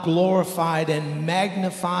thou glorified and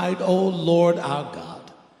magnified, O Lord our God.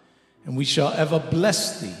 And we shall ever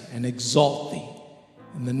bless thee and exalt thee.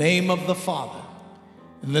 In the name of the Father,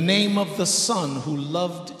 in the name of the Son who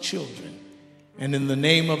loved children, and in the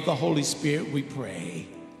name of the Holy Spirit we pray.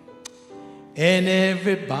 And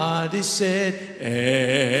everybody said,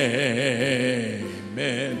 amen.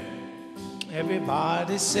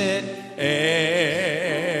 Everybody said,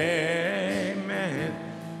 amen.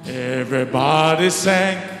 Everybody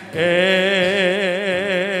sang, amen.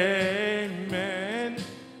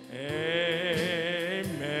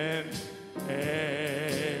 Amen.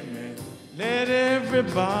 Amen. Let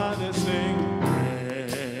everybody sing,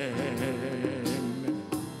 amen.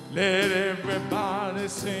 Let everybody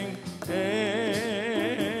sing,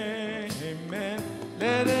 amen.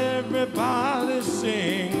 Let everybody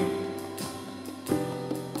sing.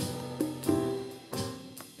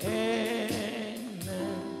 Amen.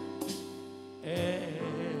 Amen.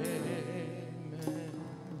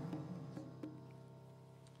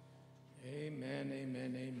 Amen.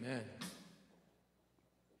 Amen. Amen.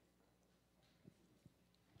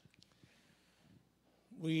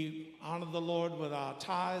 We honor the Lord with our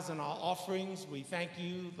tithes and our offerings. We thank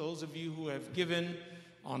you, those of you who have given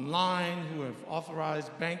online, who have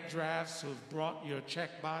authorized bank drafts, who have brought your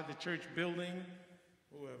check by the church building,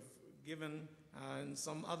 who have given in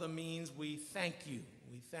some other means. We thank you.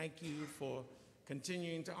 We thank you for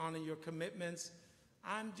continuing to honor your commitments.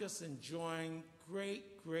 I'm just enjoying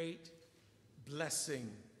great blessing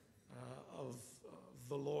of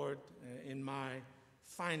the Lord in my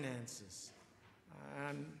finances.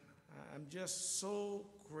 I'm just so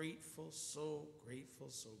grateful, so grateful,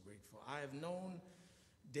 so grateful. I have known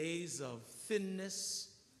days of thinness,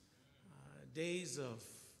 days of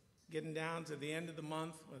getting down to the end of the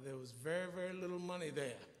month where there was very little money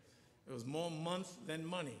there. There was more month than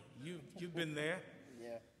money. You've been there.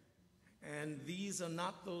 Yeah. And these are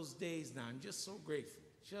not those days now. I'm just so grateful,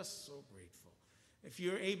 just so grateful. If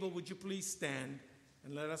you're able, would you please stand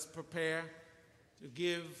and let us prepare to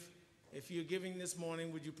give. If you're giving this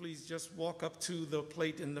morning, would you please just walk up to the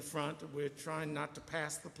plate in the front? We're trying not to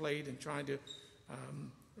pass the plate and trying to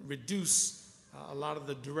reduce a lot of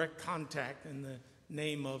the direct contact in the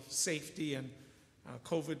name of safety and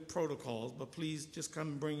COVID protocols. But please just come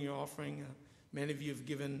and bring your offering. Many of you have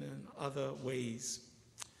given in other ways.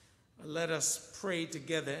 let us pray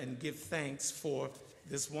together and give thanks for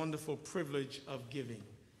this wonderful privilege of giving.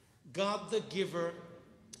 God the giver,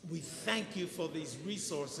 we thank you for these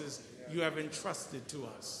resources you have entrusted to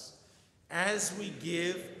us. As we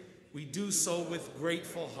give, we do so with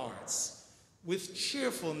grateful hearts. With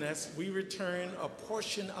cheerfulness, we return a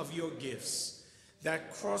portion of your gifts,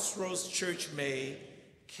 that Crossroads Church may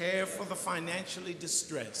care for the financially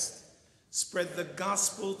distressed, spread the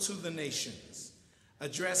gospel to the nations,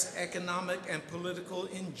 address economic and political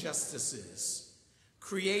injustices,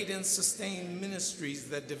 create and sustain ministries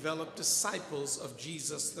that develop disciples of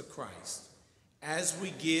Jesus the Christ. As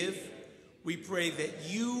we give, we pray that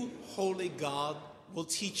you, holy God, will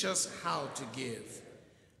teach us how to give.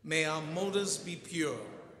 May our motives be pure,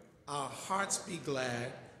 our hearts be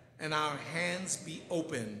glad, and our hands be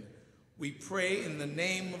open. We pray in the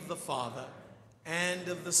name of the Father, and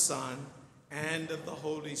of the Son, and of the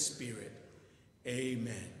Holy Spirit.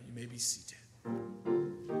 Amen. You may be seated.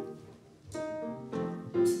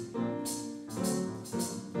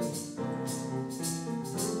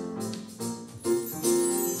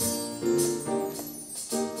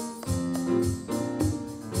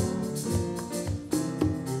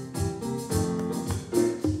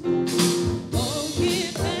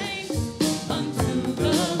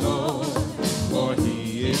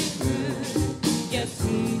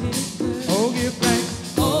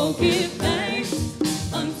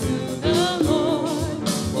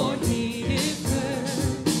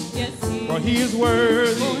 He is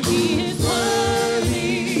worthy. For he is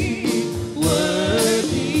worthy,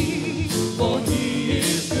 worthy. For he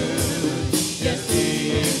is good. Yes,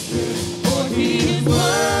 he is good. For he is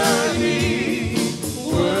worthy,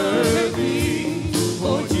 worthy.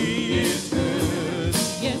 For he is good.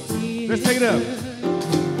 Yes, he is. Let's take it up.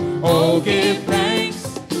 Oh, give thanks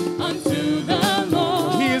unto the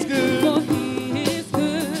Lord. He is good. For he is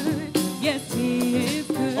good. Yes, he is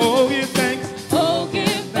good. Oh, give thanks. Oh,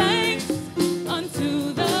 give thanks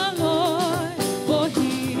unto the Lord, for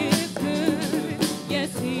he is good.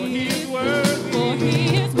 Yes, he is worthy. For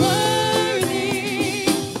he is worthy,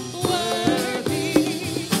 worthy.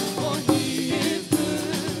 For he is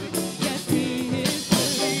good. Yes, he is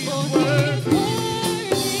good. For he is worthy,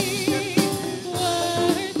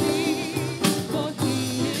 worthy. For he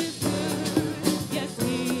is good. Yes,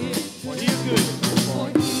 he is. For he is good. For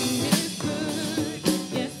he is good.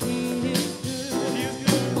 Yes, he is good. For he is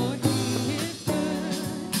good. For he is good.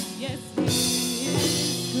 Yes, he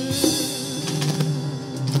is good.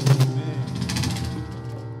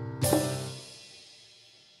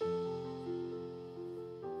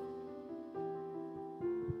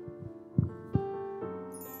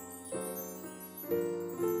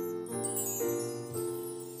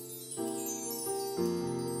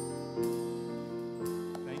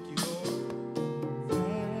 Thank you, Lord.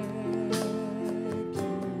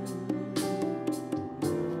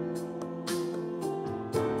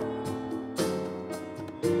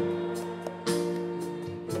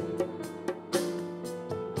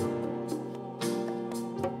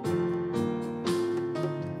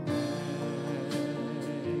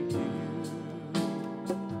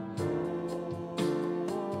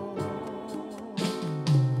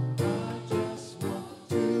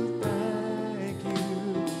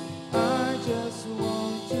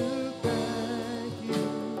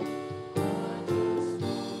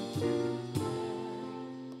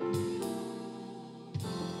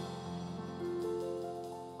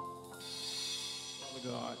 Father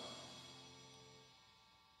God,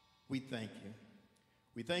 we thank you.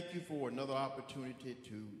 We thank you for another opportunity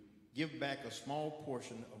to give back a small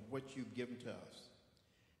portion of what you've given to us.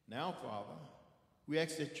 Now, Father, we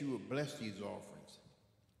ask that you would bless these offerings.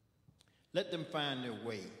 Let them find their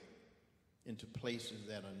way into places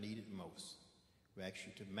that are needed most. We ask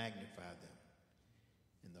you to magnify them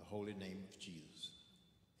in the holy name of Jesus.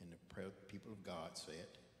 And the people of God said,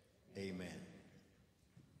 amen.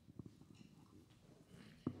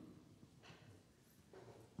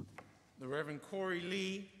 The Reverend Corey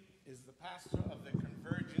Lee is the pastor of the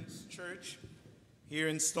Convergence Church here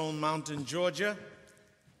in Stone Mountain, Georgia.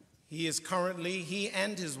 He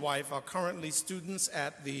and his wife are currently students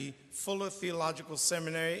at the Fuller Theological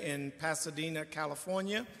Seminary in Pasadena,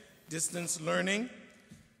 California, distance learning.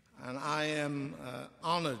 And I am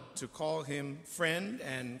honored to call him friend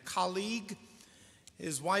and colleague.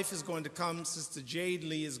 His wife is going to come, Sister Jade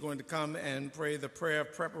Lee is going to come and pray the prayer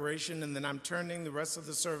of preparation, and then I'm turning the rest of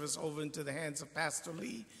the service over into the hands of Pastor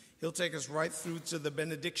Lee. He'll take us right through to the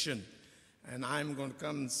benediction, and I'm going to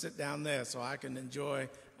come and sit down there so I can enjoy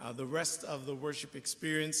the rest of the worship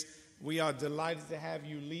experience. We are delighted to have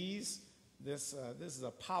you, Lees. This is a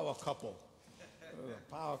power couple.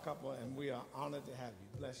 power couple, and we are honored to have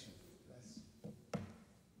you. Bless you.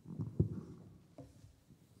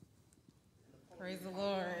 Praise the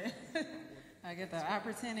Lord. I get the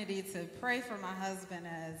opportunity to pray for my husband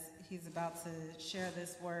as he's about to share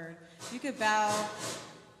this word. If you could bow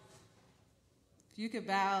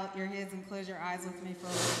your heads and close your eyes with me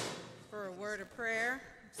for a word of prayer.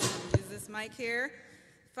 So use this mic here.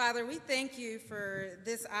 Father, we thank you for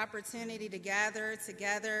this opportunity to gather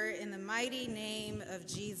together in the mighty name of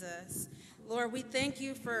Jesus. Lord, we thank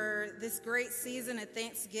you for this great season of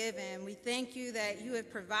Thanksgiving. We thank you that you have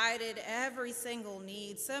provided every single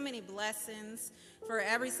need, so many blessings for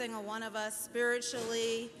every single one of us,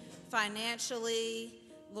 spiritually, financially,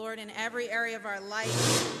 Lord, in every area of our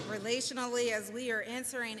life, relationally, as we are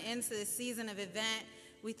entering into this season of event.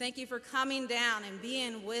 We thank you for coming down and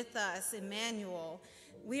being with us, Emmanuel.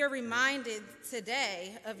 We are reminded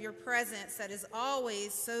today of your presence that is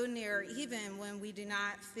always so near, even when we do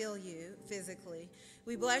not feel you physically.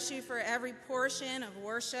 We bless you for every portion of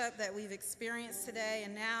worship that we've experienced today.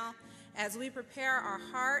 And now, as we prepare our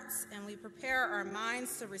hearts and we prepare our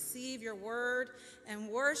minds to receive your word and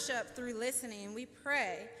worship through listening, we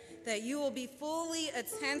pray that you will be fully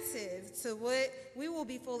attentive to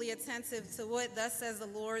what thus says the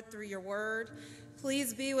Lord through your word.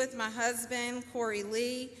 Please be with my husband, Corey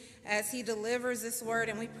Lee, as he delivers this word,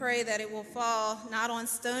 and we pray that it will fall not on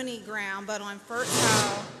stony ground, but on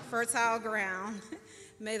fertile ground.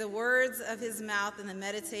 May the words of his mouth and the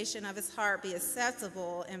meditation of his heart be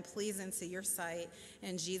acceptable and pleasing to your sight.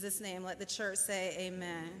 In Jesus' name, let the church say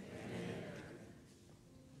amen.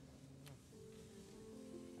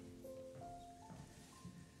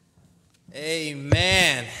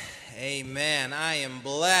 Amen. Amen. I am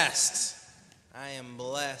blessed. I am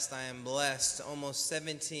blessed. I am blessed. Almost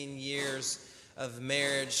 17 years of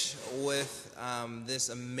marriage with this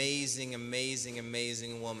amazing, amazing,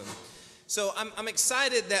 amazing woman. So I'm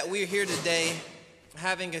excited that we're here today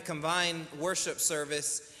having a combined worship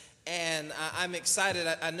service. And I'm excited.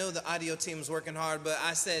 I know the audio team's working hard, but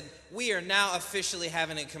I said we are now officially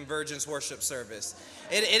having a convergence worship service.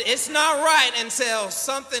 It's not right until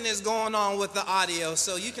something is going on with the audio.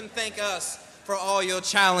 So you can thank us for all your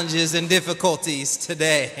challenges and difficulties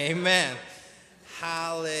today. Amen.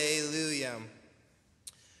 Hallelujah.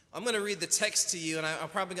 I'm going to read the text to you, and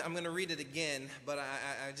I'm going to read it again, but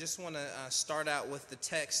I just want to start out with the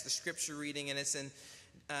text, the scripture reading, and it's in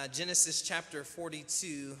Genesis chapter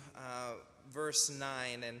 42, verse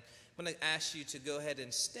 9, and I'm going to ask you to go ahead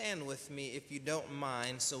and stand with me if you don't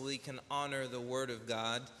mind, so we can honor the word of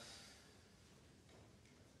God.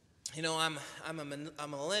 You know, I'm a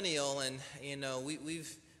millennial, and you know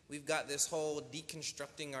we've got this whole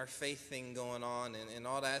deconstructing our faith thing going on, and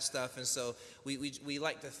all that stuff, and so we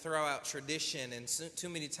like to throw out tradition, and too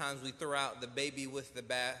many times we throw out the baby with the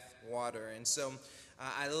bath water, and so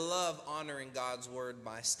I love honoring God's word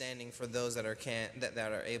by standing for those that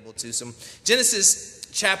are able to. So Genesis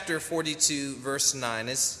chapter 42, verse 9.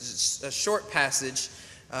 It's just a short passage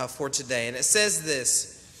for today. And it says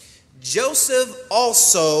this: Joseph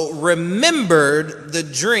also remembered the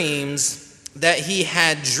dreams that he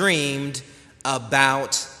had dreamed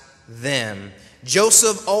about them.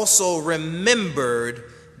 Joseph also remembered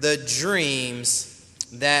the dreams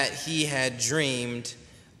that he had dreamed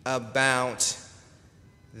about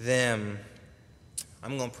them.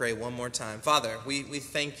 I'm going to pray one more time. Father, we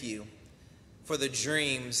thank you for the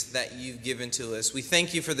dreams that you've given to us. We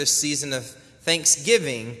thank you for this season of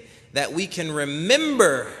Thanksgiving, that we can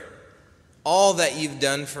remember all that you've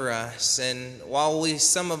done for us. And while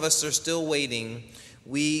some of us are still waiting,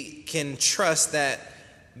 we can trust that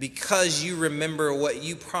because you remember what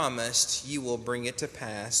you promised, you will bring it to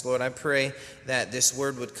pass. Lord, I pray that this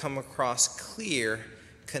word would come across clear,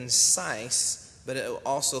 concise, but it will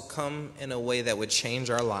also come in a way that would change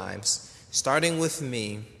our lives, starting with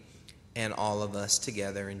me and all of us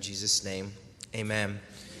together. In Jesus' name, amen.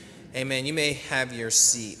 Amen. You may have your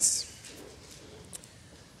seats.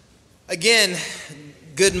 Again,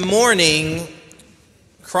 good morning,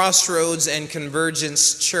 Crossroads and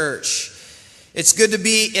Convergence Church. It's good to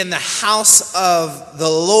be in the house of the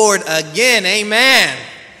Lord again. Amen.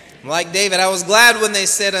 Like David, I was glad when they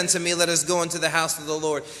said unto me, let us go into the house of the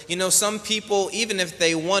Lord. You know, some people, even if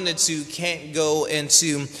they wanted to, can't go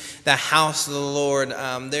into the house of the Lord.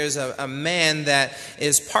 There's a man that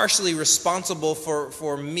is partially responsible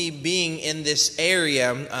for me being in this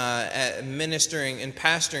area, ministering and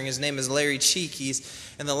pastoring. His name is Larry Cheek.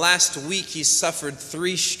 In the last week, he suffered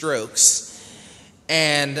 3 strokes.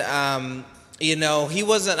 And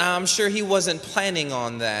I'm sure he wasn't planning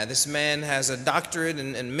on that. This man has a doctorate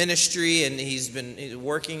in ministry, and he's been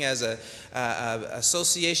working as a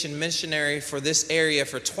association missionary for this area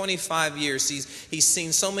for 25 years. He's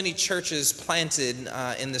seen so many churches planted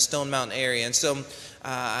in the Stone Mountain area. And so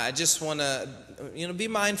I just want to be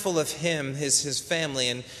mindful of him, his family,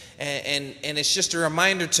 and it's just a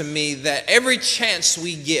reminder to me that every chance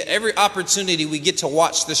we get, every opportunity we get to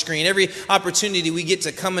watch the screen, every opportunity we get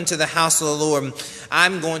to come into the house of the Lord,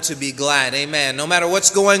 I'm going to be glad. Amen. No matter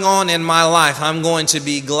what's going on in my life, I'm going to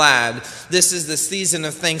be glad. This is the season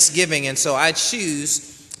of Thanksgiving, and so I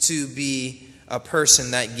choose to be a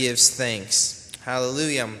person that gives thanks.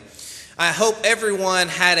 Hallelujah. I hope everyone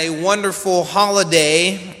had a wonderful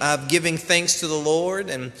holiday of giving thanks to the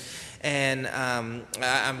Lord, and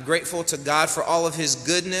I'm grateful to God for all of his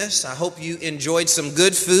goodness. I hope you enjoyed some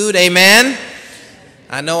good food. Amen.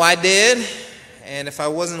 I know I did. And if I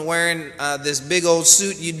wasn't wearing this big old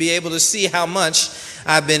suit, you'd be able to see how much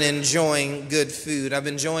I've been enjoying good food. I've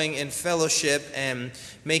been enjoying in fellowship and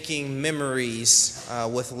making memories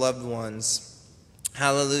with loved ones.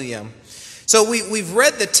 Hallelujah. So we've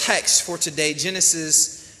read the text for today,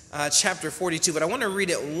 Genesis chapter 42, but I want to read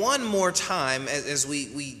it one more time as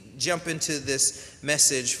we jump into this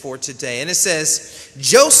message for today. And it says,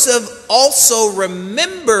 Joseph also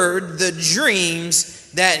remembered the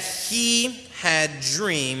dreams that he had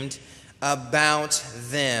dreamed about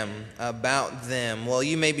them. Well,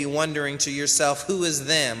 you may be wondering to yourself, who is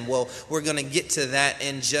them? Well, we're going to get to that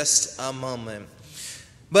in just a moment.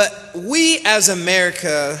 But we as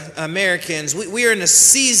Americans, we are in a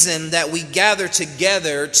season that we gather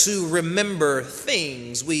together to remember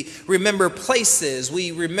things. We remember places.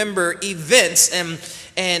 We remember events, and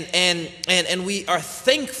we are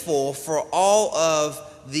thankful for all of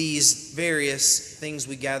these various things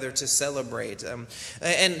we gather to celebrate.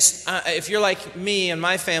 If you're like me and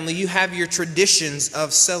my family, you have your traditions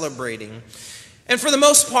of celebrating. And for the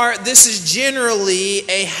most part, this is generally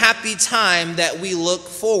a happy time that we look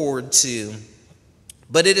forward to.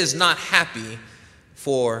 But it is not happy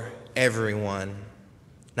for everyone.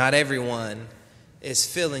 Not everyone is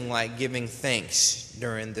feeling like giving thanks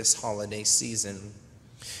during this holiday season.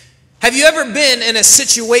 Have you ever been in a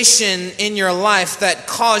situation in your life that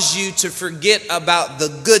caused you to forget about the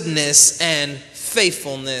goodness and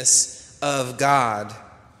faithfulness of God?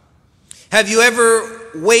 Have you ever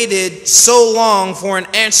waited so long for an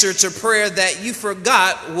answer to prayer that you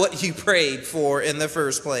forgot what you prayed for in the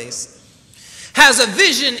first place? Has a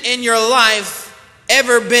vision in your life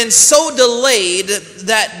ever been so delayed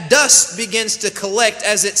that dust begins to collect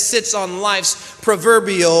as it sits on life's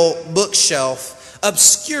proverbial bookshelf,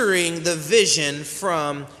 obscuring the vision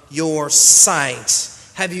from your sight?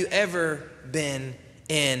 Have you ever been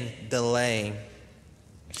in delay?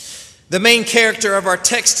 The main character of our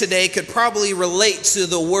text today could probably relate to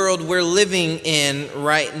the world we're living in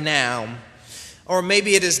right now. Or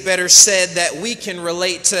maybe it is better said that we can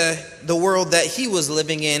relate to the world that he was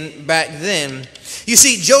living in back then. You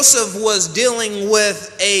see, Joseph was dealing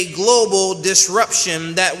with a global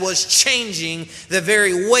disruption that was changing the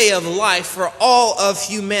very way of life for all of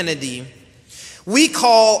humanity. We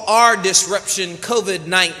call our disruption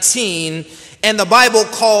COVID-19, and the Bible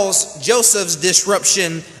calls Joseph's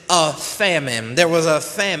disruption a famine. There was a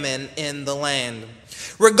famine in the land.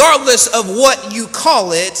 Regardless of what you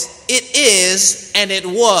call it, it is and it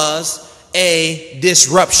was a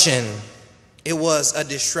disruption. It was a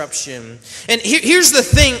disruption. And here's the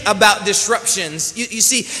thing about disruptions. You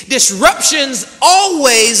see, disruptions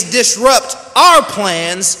always disrupt our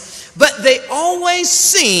plans, but they always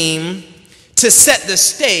seem to set the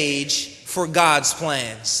stage for God's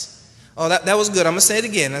plans. Oh, that was good. I'm going to say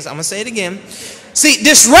it again. See,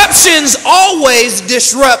 disruptions always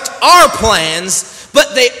disrupt our plans,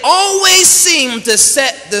 but they always seem to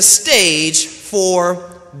set the stage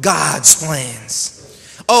for God's plans.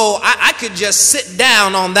 Oh, I could just sit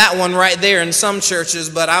down on that one right there in some churches,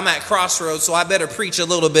 but I'm at Crossroads, so I better preach a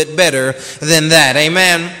little bit better than that.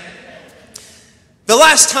 Amen. The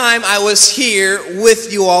last time I was here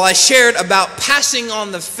with you all, I shared about passing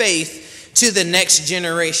on the faith to the next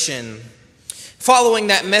generation. Following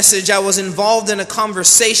that message, I was involved in a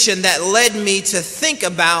conversation that led me to think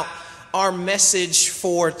about our message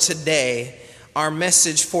for today.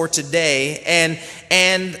 And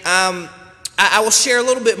I will share a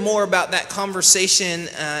little bit more about that conversation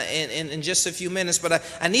in just a few minutes, but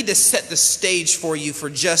I need to set the stage for you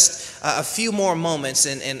for just a few more moments,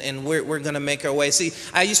 and we're going to make our way. See,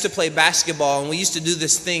 I used to play basketball, and we used to do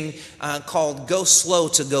this thing called go slow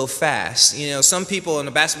to go fast. You know, some people in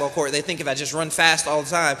the basketball court, they think if I just run fast all the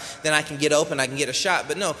time, then I can get open, I can get a shot.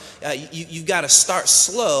 But no, you've got to start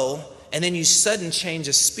slow, and then you sudden change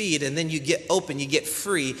of speed, and then you get open, you get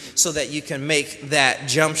free so that you can make that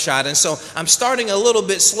jump shot. And so I'm starting a little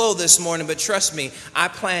bit slow this morning, but trust me, I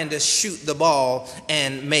plan to shoot the ball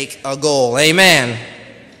and make a goal. Amen.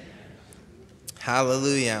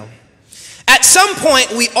 Hallelujah. At some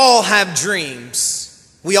point, we all have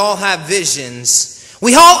dreams. We all have visions.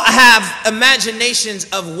 We all have imaginations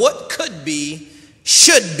of what could be,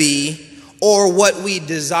 should be, or what we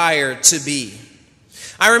desire to be.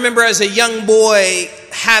 I remember as a young boy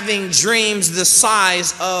having dreams the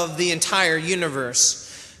size of the entire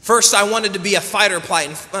universe. First, I wanted to be a fighter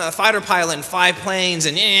pilot in 5 planes,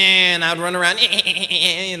 and I'd run around,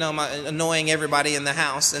 you know, annoying everybody in the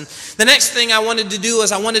house. And the next thing I wanted to do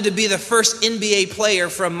was I wanted to be the first NBA player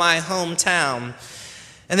from my hometown.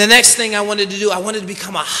 And the next thing I wanted to do, I wanted to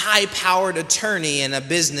become a high-powered attorney and a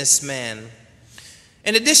businessman.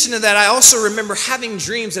 In addition to that, I also remember having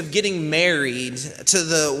dreams of getting married to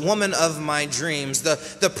the woman of my dreams,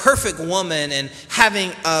 the perfect woman, and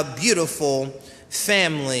having a beautiful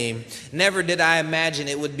family. Never did I imagine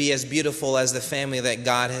it would be as beautiful as the family that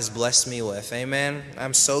God has blessed me with. Amen.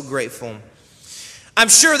 I'm so grateful. I'm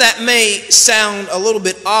sure that may sound a little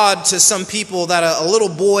bit odd to some people that a little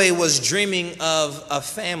boy was dreaming of a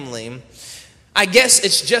family. I guess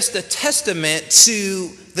it's just a testament to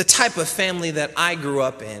the type of family that I grew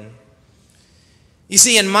up in. You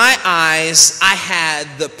see, in my eyes, I had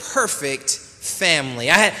the perfect family.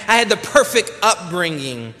 I had the perfect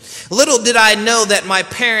upbringing. Little did I know that my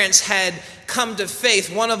parents had come to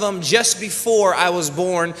faith, one of them just before I was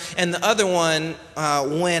born, and the other one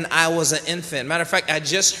when I was an infant. Matter of fact, I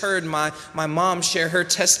just heard my mom share her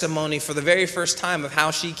testimony for the very first time of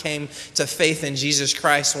how she came to faith in Jesus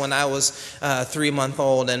Christ when I was 3 months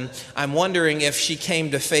old. And I'm wondering if she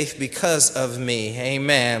came to faith because of me.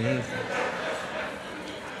 Amen.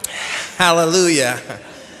 Hallelujah.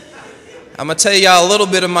 I'm going to tell y'all a little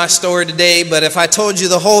bit of my story today, but if I told you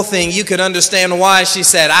the whole thing, you could understand why she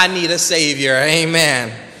said, I need a Savior.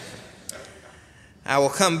 Amen. I will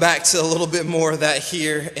come back to a little bit more of that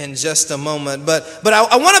here in just a moment. But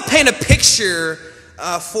I want to paint a picture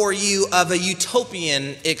for you of a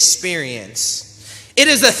utopian experience. It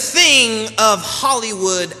is a thing of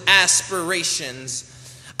Hollywood aspirations.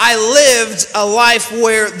 I lived a life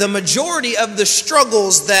where the majority of the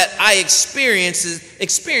struggles that I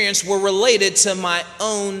experienced were related to my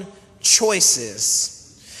own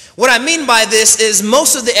choices. What I mean by this is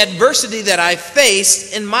most of the adversity that I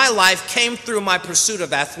faced in my life came through my pursuit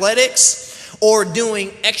of athletics or doing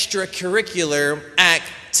extracurricular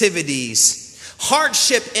activities.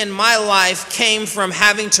 Hardship in my life came from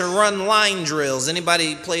having to run line drills.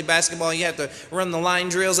 Anybody play basketball? You have to run the line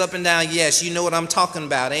drills up and down. Yes, you know what I'm talking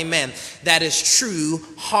about. Amen. That is true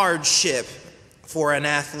hardship for an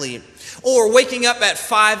athlete. Or waking up at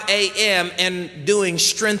 5 a.m. and doing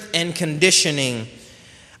strength and conditioning.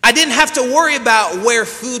 I didn't have to worry about where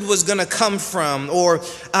food was going to come from, or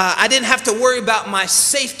I didn't have to worry about my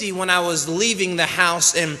safety when I was leaving the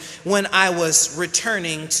house and when I was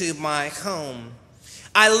returning to my home.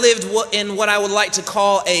 I lived in what I would like to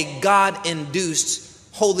call a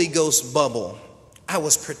God-induced Holy Ghost bubble. I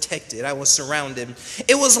was protected. I was surrounded.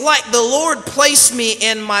 It was like the Lord placed me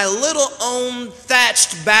in my little own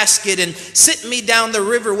thatched basket and sent me down the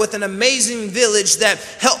river with an amazing village that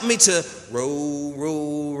helped me to row,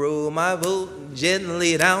 row, row my boat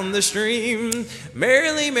gently down the stream.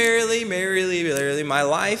 Merrily, merrily, merrily, merrily, my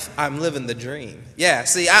life, I'm living the dream. Yeah,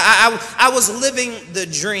 see, I was living the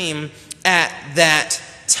dream at that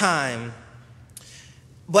time.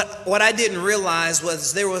 But what I didn't realize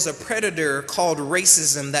was there was a predator called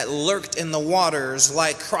racism that lurked in the waters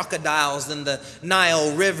like crocodiles in the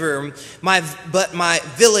Nile River. But my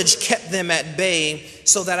village kept them at bay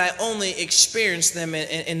so that I only experienced them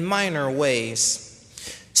in minor ways.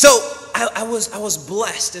 So I was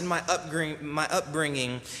blessed in my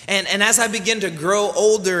upbringing. And as I began to grow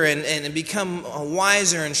older and become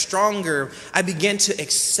wiser and stronger, I began to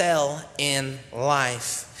excel in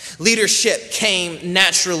life. Leadership came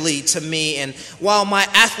naturally to me, and while my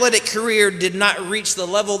athletic career did not reach the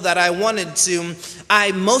level that I wanted to,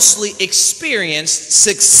 I mostly experienced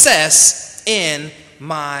success in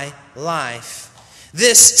my life.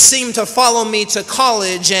 This seemed to follow me to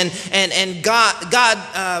college, and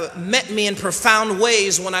God met me in profound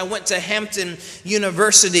ways when I went to Hampton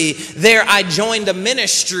University. There I joined a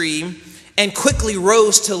ministry and quickly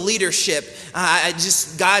rose to leadership.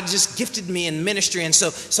 God just gifted me in ministry, and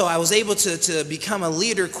so I was able to become a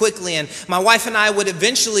leader quickly. And my wife and I would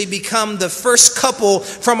eventually become the first couple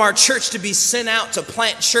from our church to be sent out to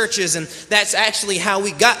plant churches, and that's actually how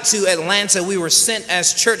we got to Atlanta. We were sent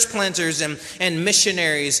as church planters and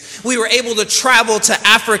missionaries. We were able to travel to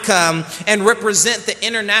Africa and represent the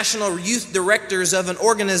international youth directors of an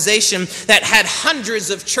organization that had hundreds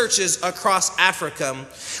of churches across Africa.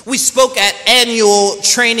 We spoke at annual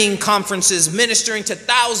training conferences, ministering to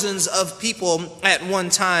thousands of people at one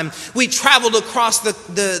time. We traveled across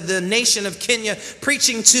the nation of Kenya,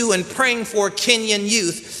 preaching to and praying for Kenyan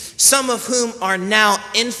youth, some of whom are now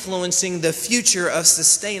influencing the future of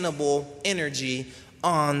sustainable energy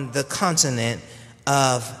on the continent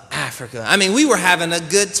of Africa. I mean, we were having a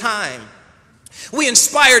good time. We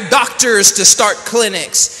inspired doctors to start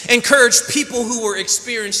clinics, encouraged people who were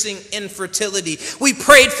experiencing infertility. We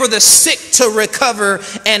prayed for the sick to recover,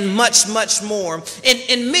 and much, much more.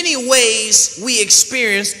 In many ways, we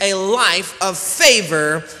experienced a life of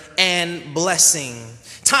favor and blessing.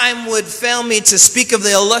 Time would fail me to speak of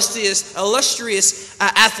the illustrious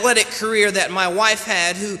athletic career that my wife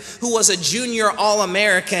had, who was a junior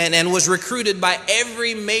All-American and was recruited by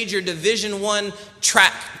every major Division I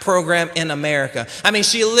track program in America. I mean,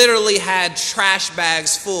 she literally had trash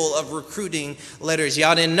bags full of recruiting letters.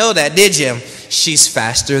 Y'all didn't know that, did you? She's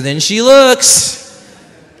faster than she looks.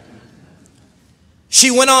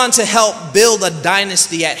 She went on to help build a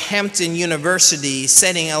dynasty at Hampton University,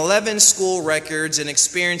 setting 11 school records and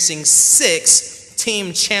experiencing 6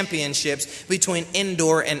 team championships between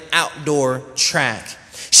indoor and outdoor track.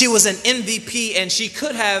 She was an MVP, and she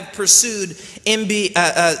could have pursued the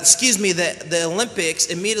Olympics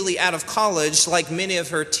immediately out of college, like many of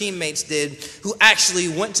her teammates did, who actually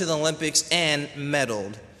went to the Olympics and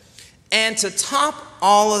medaled. And to top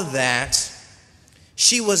all of that,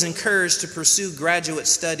 she was encouraged to pursue graduate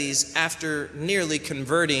studies after nearly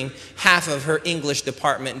converting half of her English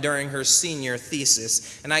department during her senior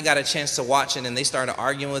thesis. And I got a chance to watch it, and they started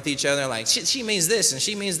arguing with each other like, she means this and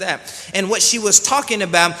she means that. And what she was talking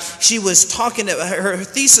about, her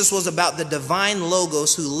thesis was about the divine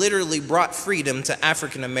logos who literally brought freedom to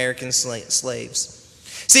African American slaves.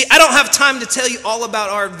 See, I don't have time to tell you all about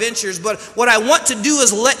our adventures, but what I want to do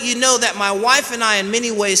is let you know that my wife and I in many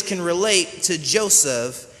ways can relate to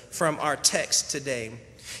Joseph from our text today.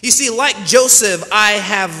 You see, like Joseph, I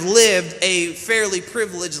have lived a fairly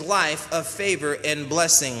privileged life of favor and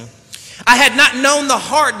blessing. I had not known the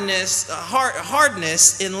hardness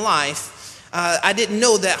in life. I didn't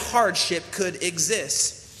know that hardship could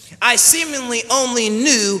exist. I seemingly only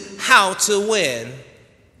knew how to win.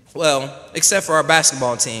 Well, except for our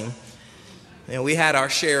basketball team. You know, we had our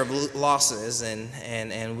share of losses,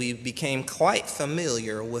 and we became quite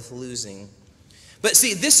familiar with losing. But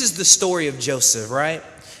see, this is the story of Joseph, right?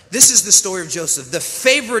 This is the story of Joseph, the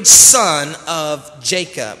favored son of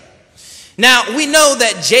Jacob. Now, we know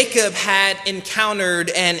that Jacob had encountered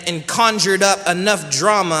and conjured up enough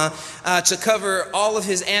drama to cover all of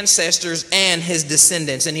his ancestors and his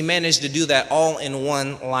descendants, and he managed to do that all in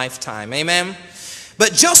one lifetime. Amen?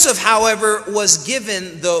 But Joseph, however, was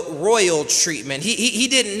given the royal treatment. He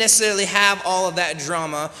didn't necessarily have all of that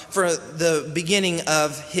drama for the beginning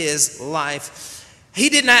of his life. He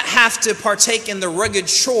did not have to partake in the rugged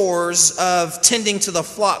chores of tending to the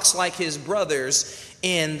flocks like his brothers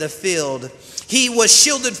in the field. He was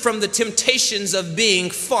shielded from the temptations of being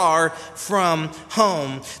far from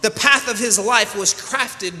home. The path of his life was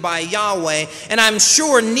crafted by Yahweh, and I'm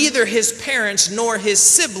sure neither his parents nor his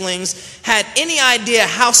siblings had any idea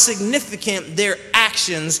how significant their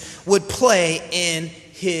actions would play in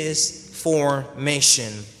his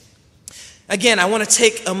formation. Again, I want to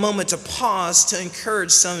take a moment to pause to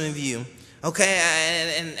encourage some of you. Okay,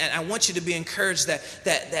 and I want you to be encouraged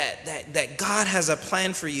that God has a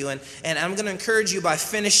plan for you. And I'm going to encourage you by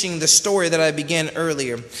finishing the story that I began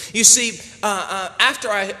earlier. You see, after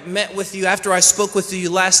I met with you, after I spoke with you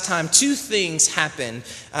last time, 2 things happened.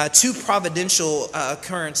 2 providential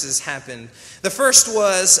occurrences happened. The first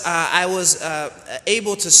was I was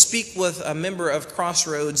able to speak with a member of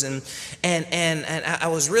Crossroads, and I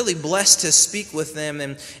was really blessed to speak with them,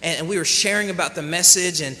 and we were sharing about the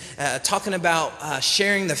message and talking about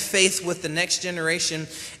sharing the faith with the next generation.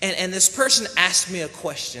 And this person asked me a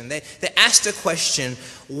question. They asked a question: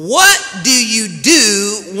 what do you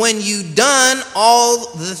do when you've done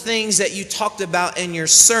all the things that you talked about in your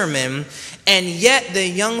sermon, and yet the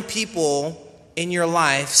young people in your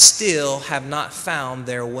life still have not found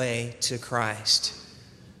their way to Christ?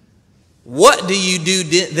 What do you do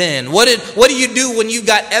then? What do you do when you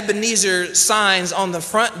got Ebenezer signs on the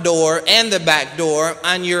front door and the back door,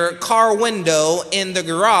 on your car window, in the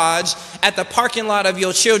garage, at the parking lot of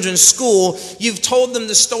your children's school? You've told them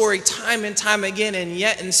the story time and time again, and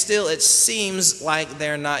yet and still it seems like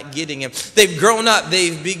they're not getting it. They've grown up,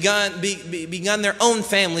 they've begun their own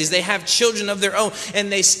families, they have children of their own,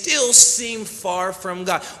 and they still seem far from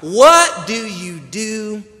God. What do you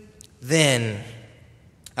do then?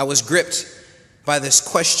 I was gripped by this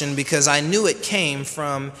question because I knew it came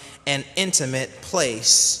from an intimate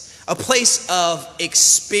place, a place of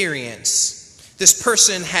experience. This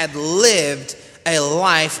person had lived a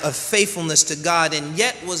life of faithfulness to God and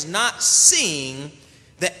yet was not seeing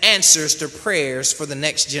the answers to prayers for the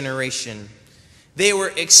next generation. They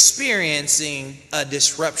were experiencing a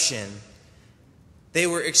disruption. They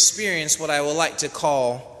were experiencing what I would like to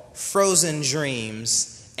call frozen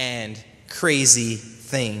dreams and crazy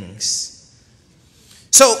things.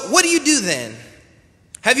 So what do you do then?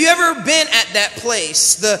 Have you ever been at that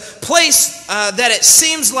place? The place that it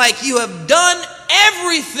seems like you have done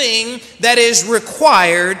everything that is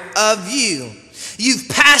required of you. You've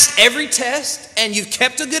passed every test and you've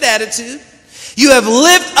kept a good attitude. You have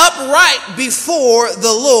lived upright before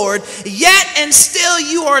the Lord, yet and still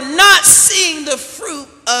you are not seeing the fruit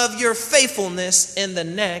of your faithfulness in the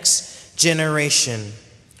next generation.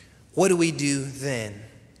 What do we do then?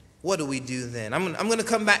 What do we do then? I'm going to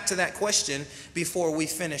come back to that question before we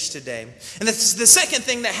finish today. And the second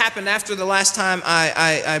thing that happened after the last time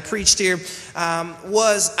I preached here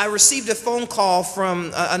was I received a phone call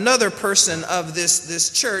from another person of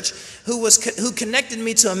this church who connected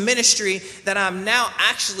me to a ministry that I'm now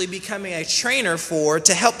actually becoming a trainer for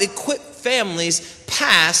to help equip families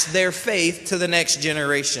pass their faith to the next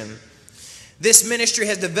generation. This ministry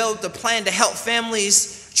has developed a plan to help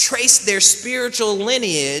families trace their spiritual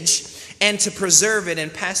lineage and to preserve it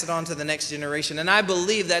and pass it on to the next generation. And I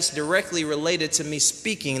believe that's directly related to me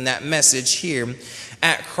speaking that message here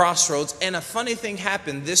at Crossroads. And a funny thing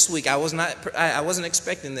happened this week. I wasn't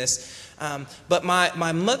expecting this, but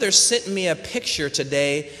my mother sent me a picture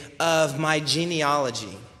today of my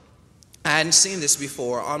genealogy. I hadn't seen this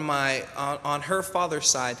before on her father's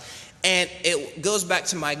side. And it goes back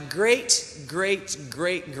to my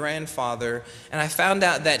great-great-great-grandfather. And I found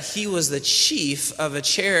out that he was the chief of a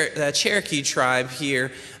Cherokee tribe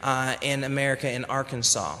here in America, in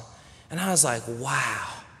Arkansas. And I was like, wow,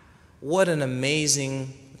 what an amazing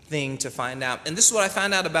thing to find out. And this is what I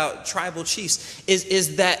found out about tribal chiefs,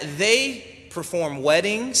 is that they perform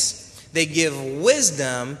weddings, they give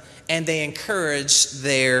wisdom, and they encourage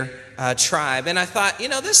their tribe. And I thought,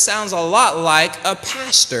 this sounds a lot like a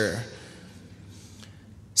pastor.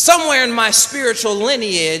 Somewhere in my spiritual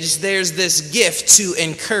lineage, there's this gift to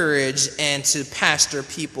encourage and to pastor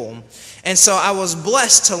people. And so I was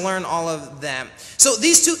blessed to learn all of that. So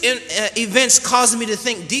these two events caused me to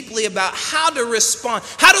think deeply about how to respond.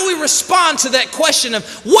 How do we respond to that question of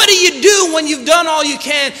what do you do when you've done all you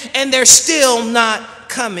can and they're still not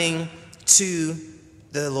coming to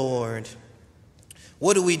the Lord?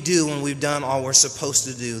 What do we do when we've done all we're supposed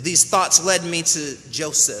to do? These thoughts led me to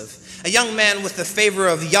Joseph, a young man with the favor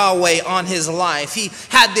of Yahweh on his life. He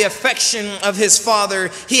had the affection of his father.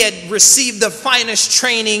 He had received the finest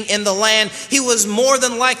training in the land. He was more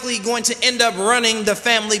than likely going to end up running the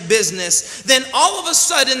family business. Then all of a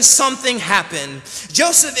sudden, something happened.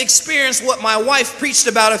 Joseph experienced what my wife preached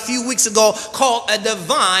about a few weeks ago called a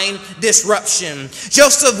divine disruption.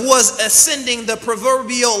 Joseph was ascending the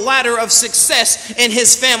proverbial ladder of success in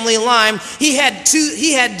his family line. He had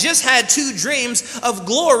just had two dreams of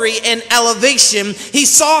glory and elevation. He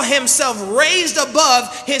saw himself raised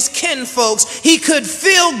above his kinfolks. He could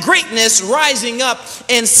feel greatness rising up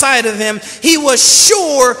inside of him. He was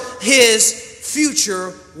sure his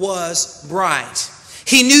future was bright.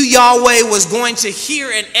 He knew Yahweh was going to hear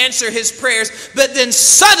and answer his prayers, but then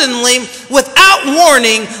suddenly, without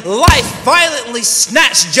warning, life violently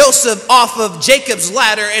snatched Joseph off of Jacob's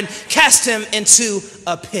ladder and cast him into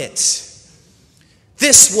a pit.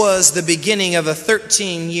 This was the beginning of a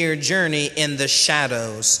 13-year journey in the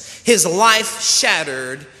shadows. His life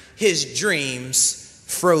shattered, his dreams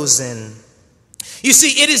frozen. You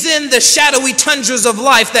see, it is in the shadowy tundras of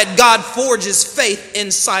life that God forges faith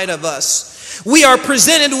inside of us. We are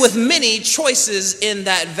presented with many choices in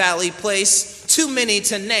that valley place, too many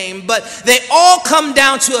to name, but they all come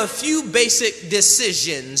down to a few basic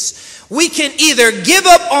decisions. We can either give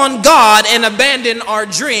up on God and abandon our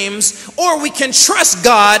dreams, or we can trust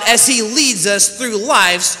God as He leads us through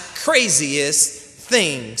life's craziest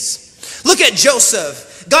things. Look at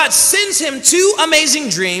Joseph. God sends him 2 amazing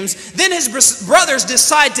dreams. Then his brothers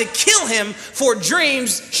decide to kill him for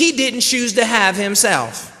dreams he didn't choose to have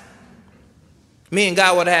himself. Me and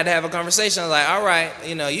God would have had to have a conversation. I was like, all right,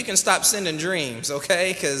 you can stop sending dreams,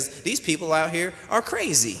 okay? Because these people out here are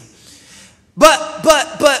crazy. But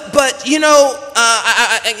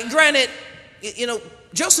granted,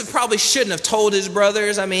 Joseph probably shouldn't have told his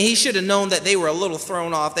brothers. I mean, he should have known that they were a little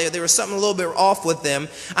thrown off. There was something a little bit off with them.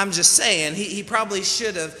 I'm just saying, he probably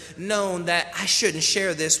should have known that I shouldn't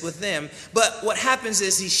share this with them. But what happens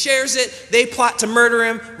is he shares it. They plot to murder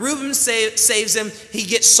him. Reuben saves him. He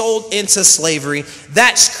gets sold into slavery.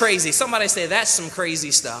 That's crazy. Somebody say that's some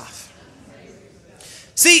crazy stuff.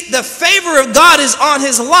 See, the favor of God is on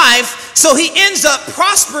his life, so he ends up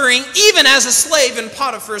prospering even as a slave in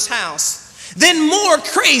Potiphar's house. Then more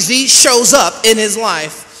crazy shows up in his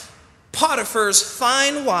life. Potiphar's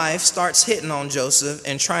fine wife starts hitting on Joseph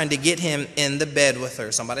and trying to get him in the bed with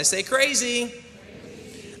her. Somebody say crazy.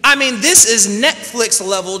 I mean, this is Netflix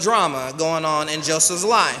level drama going on in Joseph's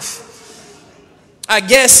life. I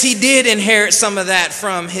guess he did inherit some of that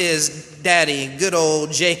from his daddy, good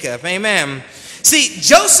old Jacob. Amen. See,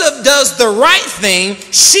 Joseph does the right thing,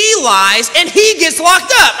 she lies, and he gets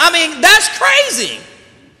locked up. I mean, that's crazy.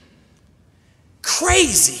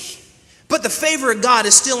 Crazy. But the favor of God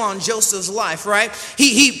is still on Joseph's life, right?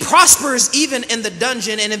 He prospers even in the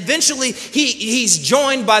dungeon, and eventually he's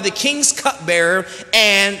joined by the king's cupbearer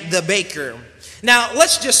and the baker. Now,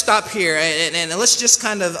 let's just stop here and let's just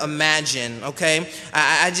kind of imagine, okay?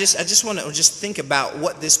 I just want to just think about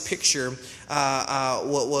what this picture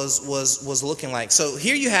was looking like. So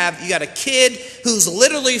here you got a kid who's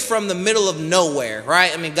literally from the middle of nowhere,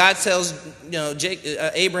 right? I mean, God tells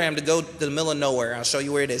Abraham to go to the middle of nowhere. I'll show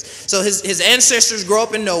you where it is. So his ancestors grow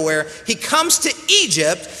up in nowhere. He comes to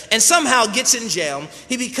Egypt and somehow gets in jail.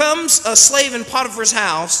 He becomes a slave in Potiphar's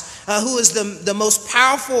house, who is the most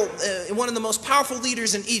powerful, one of the most powerful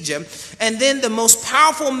leaders in Egypt. And then the most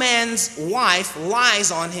powerful man's wife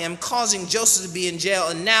lies on him, causing Joseph to be in jail.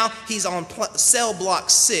 And now he's on cell block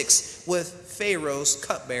 6 with Pharaoh's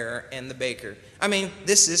cupbearer and the baker. I mean,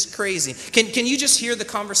 this is crazy. Can you just hear the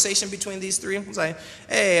conversation between these three? It's like,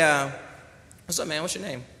 hey, what's up, man? What's your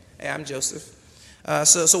name? Hey, I'm Joseph.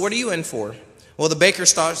 So what are you in for? Well, the baker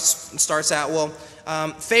starts out, well,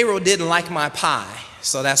 Pharaoh didn't like my pie,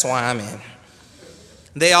 so that's why I'm in.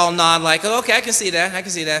 They all nod like, oh, okay, I can see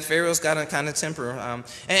that. Pharaoh's got a kind of temper.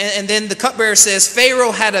 And then the cupbearer says,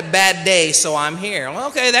 Pharaoh had a bad day, so I'm here. Well,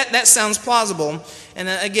 okay, that sounds plausible. And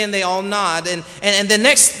again, they all nod. And the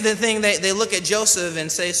next thing, they look at Joseph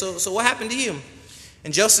and say, so what happened to you?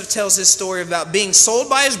 And Joseph tells his story about being sold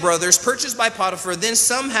by his brothers, purchased by Potiphar. Then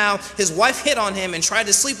somehow his wife hit on him and tried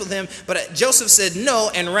to sleep with him. But Joseph said no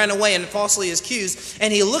and ran away and falsely accused.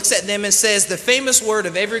 And he looks at them and says the famous word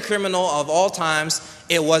of every criminal of all times,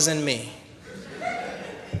 it wasn't me.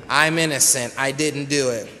 I'm innocent. I didn't do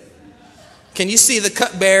it. Can you see the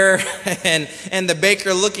cupbearer and the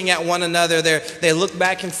baker looking at one another? They look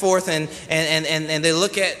back and forth and they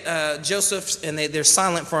look at Joseph and they're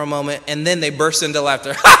silent for a moment and then they burst into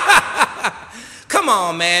laughter. Come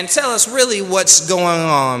on, man. Tell us really what's going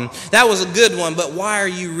on. That was a good one, but why are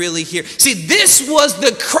you really here? See, this was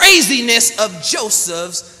the craziness of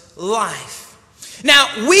Joseph's life.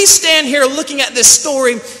 Now, we stand here looking at this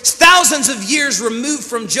story thousands of years removed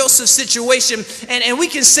from Joseph's situation, and we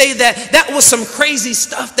can say that was some crazy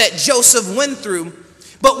stuff that Joseph went through.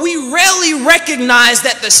 But we rarely recognize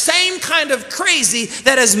that the same kind of crazy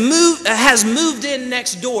that has moved in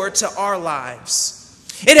next door to our lives.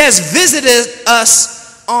 It has visited us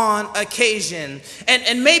on occasion.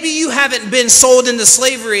 And maybe you haven't been sold into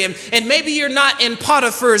slavery, and maybe you're not in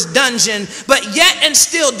Potiphar's dungeon, but yet and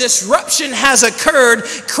still disruption has occurred,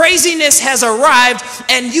 craziness has arrived,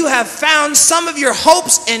 and you have found some of your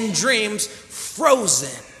hopes and dreams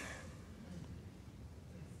frozen.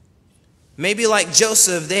 Maybe like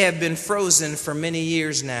Joseph, they have been frozen for many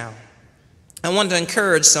years now. I want to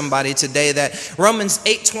encourage somebody today that Romans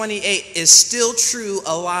 8:28 is still true,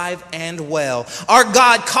 alive, and well. Our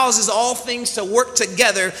God causes all things to work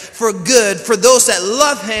together for good for those that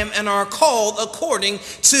love him and are called according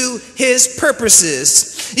to his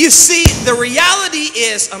purposes. You see, the reality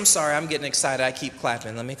is, I'm sorry, I'm getting excited. I keep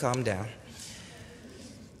clapping. Let me calm down.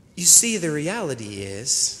 You see, the reality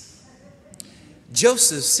is,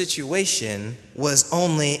 Joseph's situation was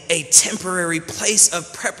only a temporary place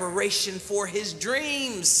of preparation for his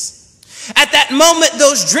dreams. At that moment,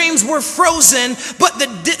 those dreams were frozen, but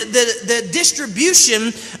the distribution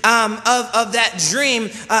of that dream,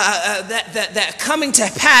 that coming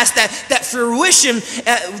to pass, that fruition,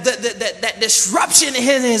 that disruption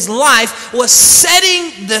in his life was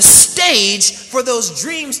setting the stage for those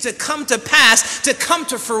dreams to come to pass, to come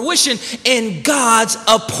to fruition in God's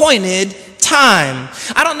appointed time.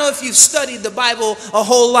 I don't know if you've studied the Bible a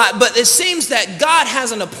whole lot, but it seems that God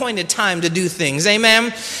has an appointed time to do things. Amen.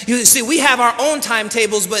 You see, we have our own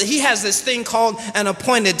timetables, but he has this thing called an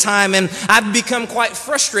appointed time. And I've become quite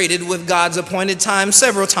frustrated with God's appointed time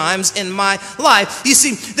several times in my life. You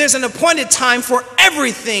see, there's an appointed time for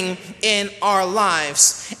everything in our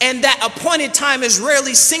lives. And that appointed time is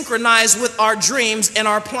rarely synchronized with our dreams and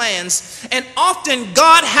our plans. And often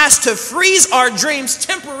God has to freeze our dreams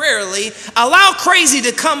temporarily, allow crazy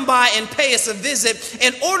to come by and pay us a visit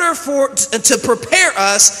in order to prepare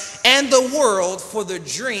us and the world for the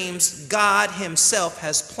dreams God himself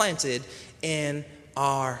has planted in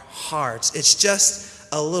our hearts. It's just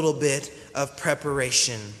a little bit of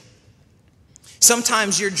preparation.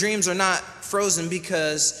 Sometimes your dreams are not frozen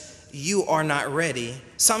because you are not ready.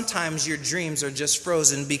 Sometimes your dreams are just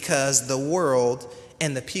frozen because the world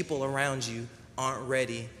and the people around you aren't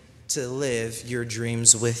ready to live your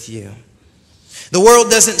dreams with you. The world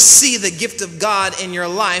doesn't see the gift of God in your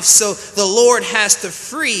life, so the Lord has to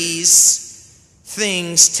freeze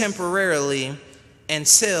things temporarily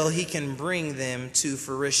until he can bring them to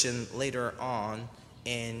fruition later on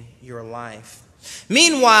in your life.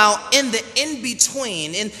 Meanwhile, in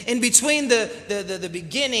between the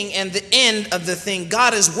beginning and the end of the thing,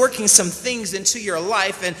 God is working some things into your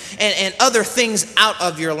life and other things out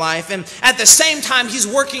of your life. And at the same time, he's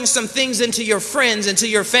working some things into your friends, into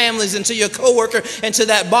your families, into your coworker, into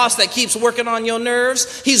that boss that keeps working on your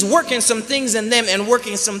nerves. He's working some things in them and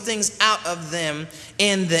working some things out of them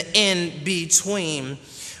in the in between.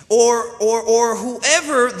 Or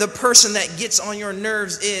whoever the person that gets on your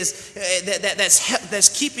nerves is, that's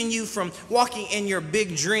keeping you from walking in your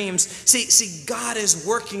big dreams. See, God is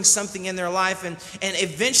working something in their life, and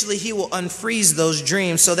eventually he will unfreeze those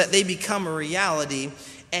dreams so that they become a reality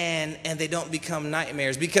and they don't become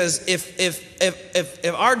nightmares. Because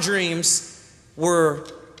if our dreams were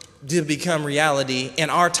to become reality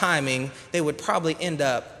in our timing, they would probably end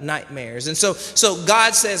up nightmares. And so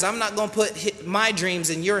God says, I'm not going to put my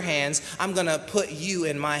dreams in your hands. I'm going to put you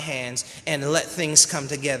in my hands and let things come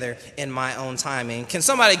together in my own timing. Can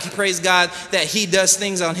somebody praise God that he does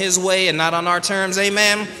things on his way and not on our terms?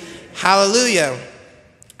 Amen. Hallelujah.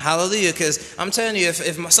 Hallelujah, because I'm telling you,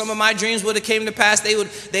 if some of my dreams would have came to pass, they would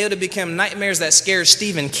have become nightmares that scared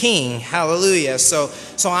Stephen King. Hallelujah. So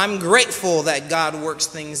I'm grateful that God works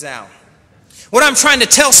things out. What I'm trying to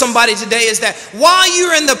tell somebody today is that while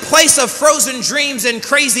you're in the place of frozen dreams and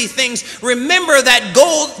crazy things, remember that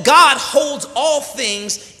God holds all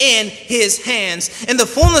things in his hands. In the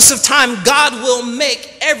fullness of time, God will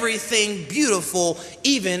make everything beautiful,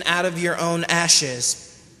 even out of your own ashes.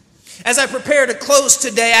 As I prepare to close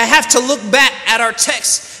today, I have to look back at our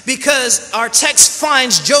text because our text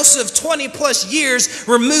finds Joseph 20 plus years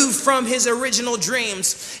removed from his original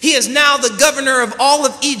dreams. He is now the governor of all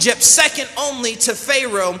of Egypt, second only to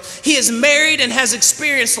Pharaoh. He is married and has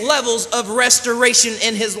experienced levels of restoration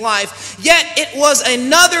in his life. Yet it was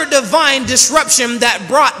another divine disruption that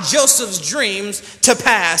brought Joseph's dreams to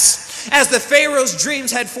pass. As the Pharaoh's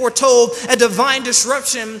dreams had foretold, a divine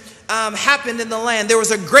disruption happened in the land. There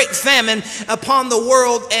was a great famine upon the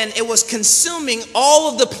world, and it was consuming all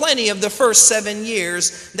of the plenty of the first 7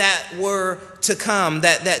 years that were to come,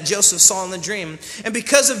 that Joseph saw in the dream. And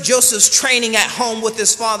because of Joseph's training at home with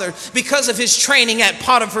his father, because of his training at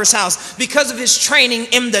Potiphar's house, because of his training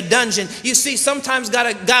in the dungeon, you see, sometimes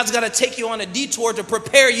God's got to take you on a detour to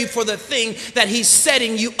prepare you for the thing that he's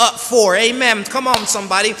setting you up for. Amen. Come on,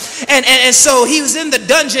 somebody. And so he was in the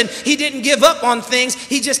dungeon. He didn't give up on things.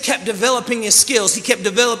 He just kept developing his skills. He kept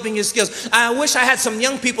developing his skills. I wish I had some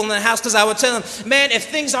young people in the house, because I would tell them, man,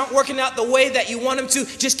 if things aren't working out the way that you want them to,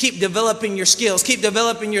 just keep developing your skills. Keep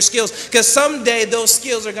developing your skills, because someday those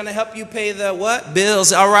skills are going to help you pay the what?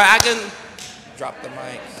 Bills. All right, I can drop the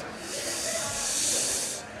mic.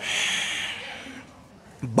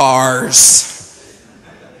 Bars.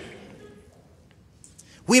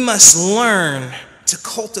 We must learn to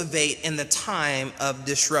cultivate in the time of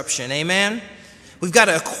disruption. Amen. We've got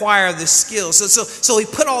to acquire the skills. So he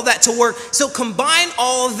put all that to work. So combine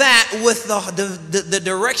all of that with the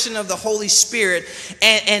direction of the Holy Spirit.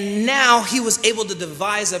 And now he was able to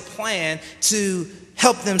devise a plan to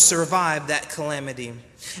help them survive that calamity.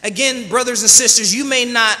 Again, brothers and sisters, you may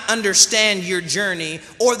not understand your journey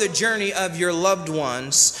or the journey of your loved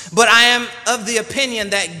ones, but I am of the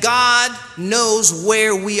opinion that God knows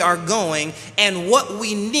where we are going and what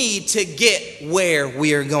we need to get where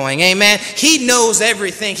we are going. Amen. He knows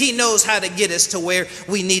everything. He knows how to get us to where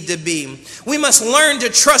we need to be. We must learn to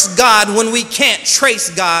trust God when we can't trace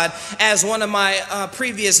God, as one of my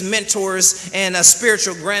previous mentors and a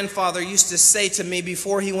spiritual grandfather used to say to me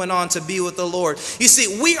before he went on to be with the Lord. You see,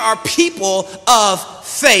 we are people of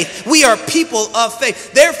faith. We are people of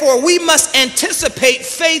faith. Therefore, we must anticipate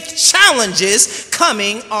faith challenges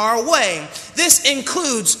coming our way. This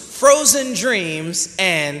includes frozen dreams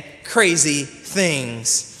and crazy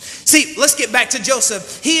things. See, let's get back to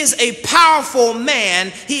Joseph. He is a powerful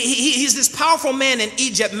man. He's this powerful man in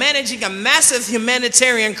Egypt managing a massive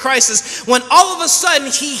humanitarian crisis when all of a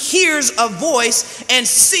sudden he hears a voice and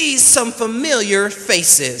sees some familiar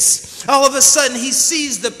faces. All of a sudden he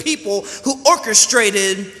sees the people who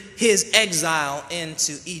orchestrated his exile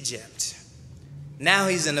into Egypt. Now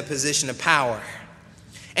he's in a position of power,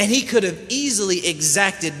 and he could have easily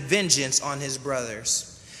exacted vengeance on his brothers.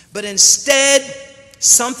 But instead,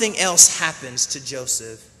 something else happens to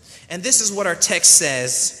Joseph. And this is what our text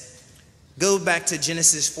says. Go back to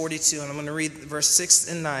Genesis 42, and I'm going to read verse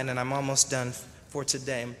 6 and 9, and I'm almost done for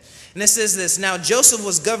today. And it says this: Now Joseph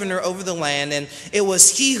was governor over the land, and it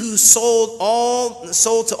was he who sold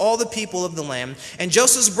to all the people of the land. And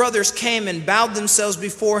Joseph's brothers came and bowed themselves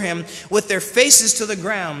before him with their faces to the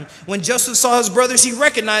ground. When Joseph saw his brothers, he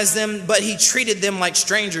recognized them, but he treated them like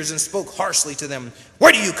strangers and spoke harshly to them.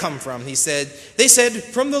 Where do you come from? He said. They said,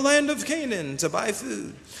 from the land of Canaan to buy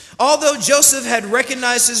food. Although Joseph had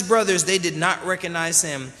recognized his brothers, they did not recognize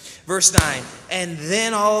him. Verse 9, and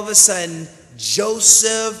then all of a sudden,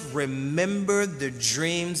 Joseph remembered the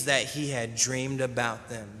dreams that he had dreamed about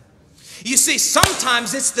them. You see,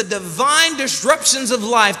 sometimes it's the divine disruptions of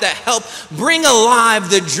life that help bring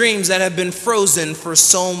alive the dreams that have been frozen for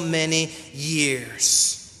so many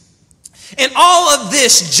years. In all of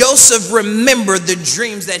this, Joseph remembered the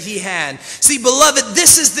dreams that he had. See, beloved,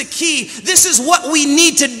 this is the key. This is what we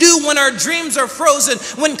need to do when our dreams are frozen,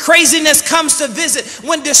 when craziness comes to visit,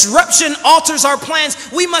 when disruption alters our plans.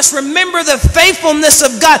 We must remember the faithfulness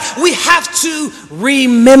of God. We have to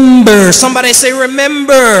remember. Somebody say,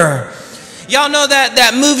 remember. Y'all know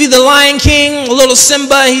that movie, The Lion King, little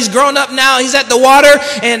Simba, he's grown up now, he's at the water,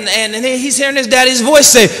 and he's hearing his daddy's voice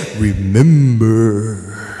say, remember.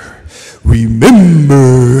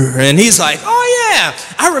 Remember. And he's like, oh yeah,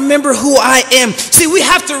 I remember who I am. See, we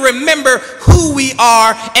have to remember who we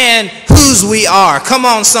are and whose we are. Come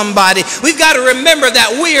on, somebody. We've got to remember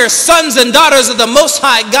that we are sons and daughters of the Most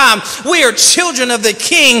High God. We are children of the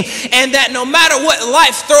King, and that no matter what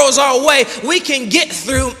life throws our way, we can get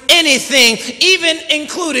through anything, even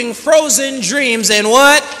including frozen dreams and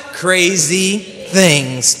what? Crazy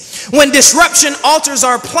things. When disruption alters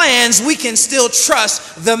our plans, we can still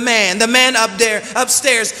trust the man up there,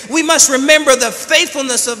 upstairs. We must remember the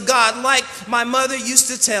faithfulness of God, like my mother used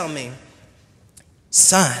to tell me.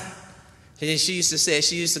 Son, she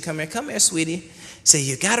used to come here, sweetie. Say,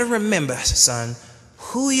 you got to remember, son,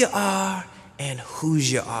 who you are and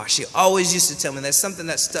whose you are. She always used to tell me. That's something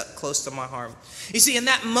that stuck close to my heart. You see, in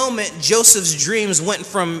that moment, Joseph's dreams went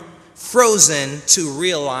from frozen to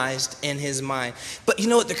realized in his mind. But you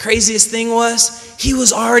know what the craziest thing was? He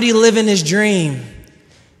was already living his dream.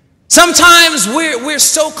 Sometimes we're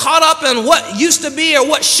so caught up in what used to be or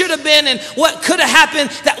what should have been and what could have happened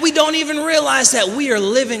that we don't even realize that we are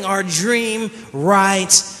living our dream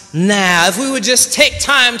right now. If we would just take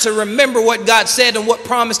time to remember what God said and what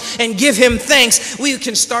promised and give him thanks, we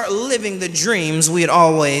can start living the dreams we had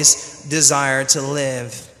always desired to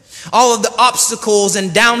live. All of the obstacles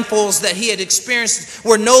and downfalls that he had experienced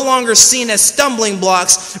were no longer seen as stumbling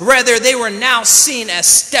blocks. Rather, they were now seen as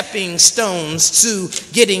stepping stones to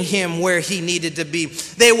getting him where he needed to be.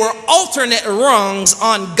 They were alternate rungs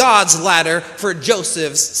on God's ladder for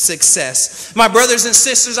Joseph's success. My brothers and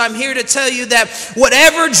sisters, I'm here to tell you that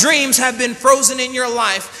whatever dreams have been frozen in your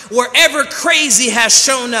life, wherever crazy has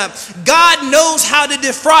shown up, God knows how to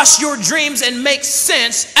defrost your dreams and make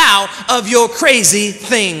sense out of your crazy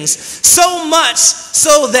things. So much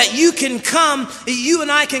so that you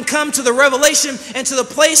and I can come to the revelation and to the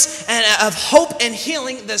place of hope and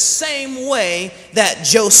healing the same way that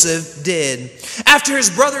Joseph did. After his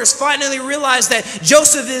brothers finally realized that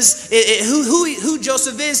Joseph is who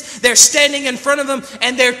Joseph is, they're standing in front of him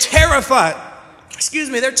and they're terrified.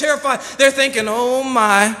 They're terrified. They're thinking, oh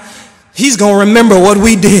my, he's going to remember what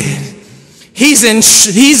we did. He's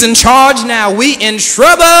in charge now. We in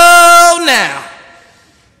trouble now.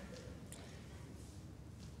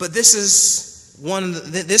 But this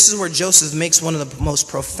is where Joseph makes one of the most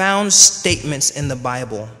profound statements in the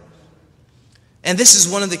Bible. And this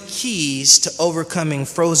is one of the keys to overcoming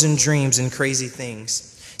frozen dreams and crazy things.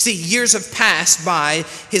 See, years have passed by.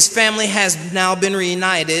 His family has now been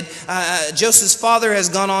reunited. Joseph's father has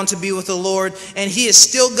gone on to be with the Lord, and he is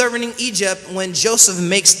still governing Egypt when Joseph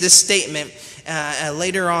makes this statement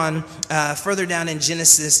later on, further down in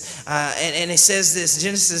Genesis. And it says this,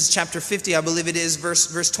 Genesis chapter 50, I believe it is,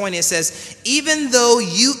 verse 20. It says, even though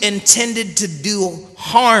you intended to do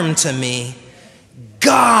harm to me,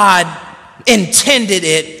 God intended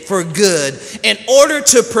it for good in order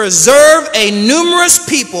to preserve a numerous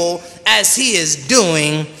people as he is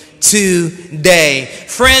doing today.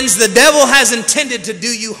 Friends, the devil has intended to do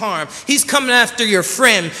you harm. He's coming after your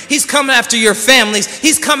friend. He's coming after your families.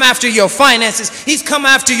 He's come after your finances. He's come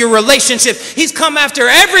after your relationship. He's come after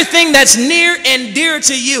everything that's near and dear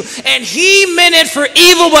to you. And he meant it for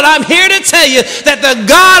evil, but I'm here to tell you that the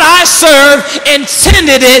God I serve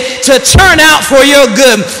intended it to turn out for your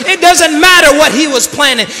good. It doesn't matter what he was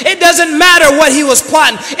planning. It doesn't matter what he was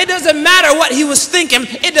plotting. It doesn't matter what he was thinking.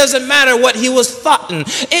 It doesn't matter what he was thoughting.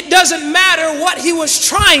 It doesn't matter what he was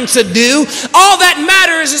trying to do. All that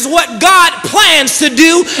matters is what God plans to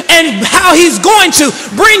do and how he's going to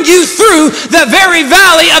bring you through the very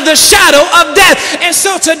valley of the shadow of death. And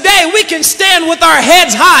so today we can stand with our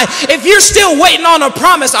heads high. If you're still waiting on a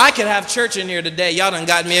promise, I could have church in here today. Y'all done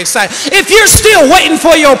got me excited. If you're still waiting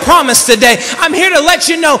for your promise today, I'm here to let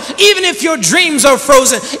you know, even if your dreams are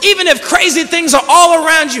frozen, even if crazy things are all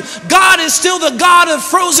around you, God is still the God of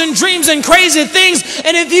frozen dreams and crazy things.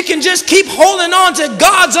 And if you can just keep holding on to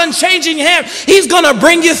God's unchanging hand, he's going to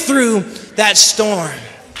bring you through that storm.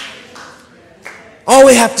 All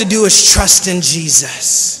we have to do is trust in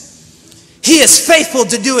Jesus. He is faithful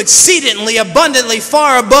to do exceedingly abundantly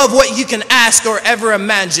far above what you can ask or ever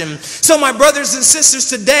imagine. So my brothers and sisters,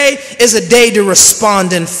 today is a day to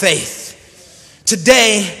respond in faith.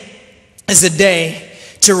 Today is a day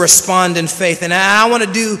to respond in faith. And I want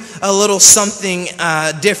to do a little something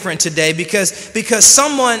different today because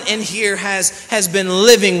someone in here has been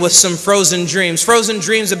living with some frozen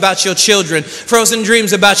dreams about your children, frozen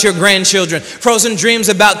dreams about your grandchildren, frozen dreams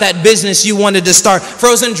about that business you wanted to start,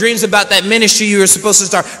 frozen dreams about that ministry you were supposed to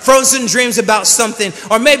start, frozen dreams about something,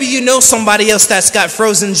 or maybe you know somebody else that's got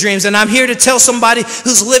frozen dreams. And I'm here to tell somebody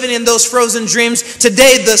who's living in those frozen dreams,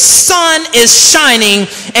 today the sun is shining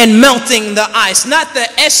and melting the ice. Not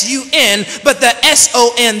the S-U-N, but the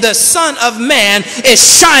S-O-N. The Son of Man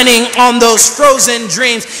is shining on those frozen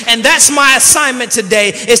dreams. And that's my assignment today,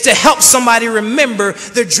 is to help somebody remember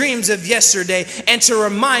the dreams of yesterday and to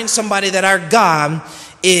remind somebody that our God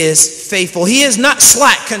is faithful. He is not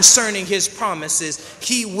slack concerning his promises.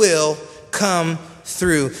 He will come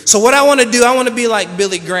through. So what I want to do, I want to be like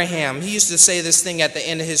Billy Graham. He used to say this thing at the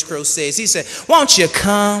end of his crusades. He said, won't you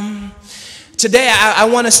come? Today, I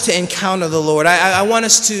want us to encounter the Lord. I want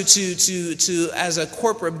us to, as a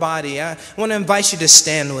corporate body, I want to invite you to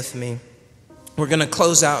stand with me. We're going to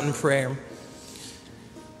close out in prayer.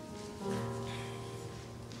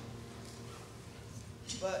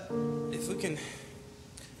 But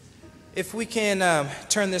if we can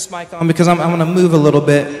turn this mic on, because I'm going to move a little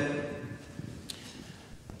bit.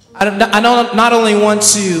 I not only want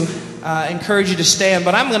to encourage you to stand,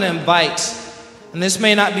 but I'm going to invite. And this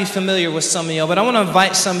may not be familiar with some of you, but I want to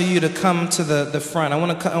invite some of you to come to the front. I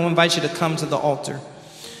want to invite you to come to the altar.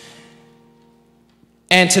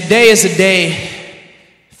 And today is a day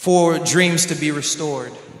for dreams to be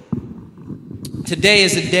restored. Today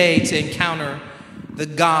is a day to encounter the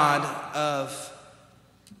God of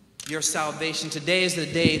your salvation. Today is the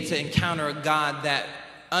day to encounter a God that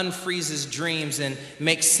unfreezes dreams and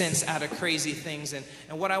makes sense out of crazy things. And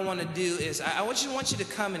what I want to do is I want you to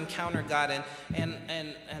come encounter God, and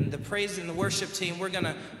the praise and the worship team, we're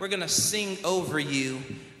gonna sing over you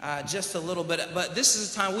just a little bit. But this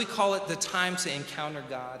is a time, we call it the time to encounter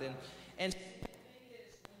God. And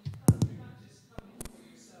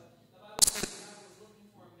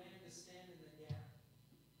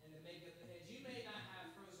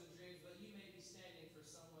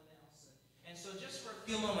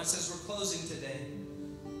few moments as we're closing today,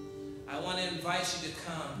 I want to invite you to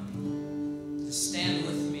come, to stand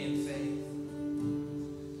with me in faith,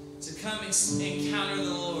 to come and encounter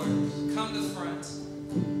the Lord. Come to the front.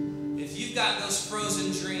 If you've got those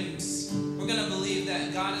frozen dreams, we're going to believe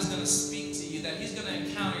that God is going to speak to you, that he's going to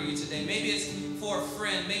encounter you today. Maybe it's for a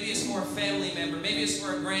friend, maybe it's for a family member, maybe it's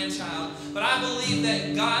for a grandchild, but I believe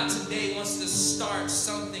that God today wants to start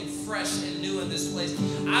something fresh and new in this place.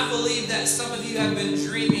 I believe that some of you have been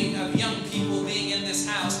dreaming of young people being in this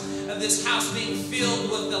house, of this house being filled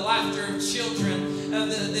with the laughter of children, of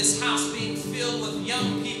this house being filled with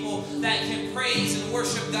young people that can praise and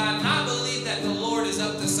worship God. And I believe that the Lord is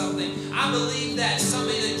up to something. I believe that some of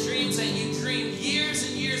the dreams that you dreamed years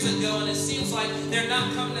and years ago, and it seems like they're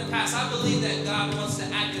not coming to pass, I believe that God wants to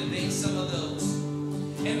activate some of those.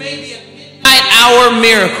 It may be a midnight hour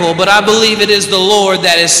miracle, but I believe it is the Lord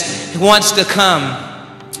that wants to come.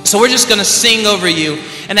 So we're just going to sing over you.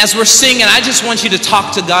 And as we're singing, I just want you to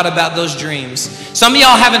talk to God about those dreams. Some of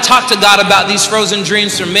y'all haven't talked to God about these frozen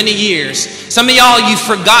dreams for many years. Some of y'all, you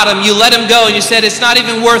forgot them. You let them go and you said, it's not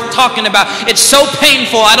even worth talking about. It's so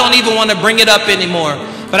painful, I don't even want to bring it up anymore.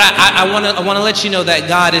 But I want to let you know that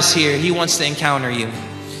God is here. He wants to encounter you.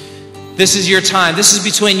 This is your time. This is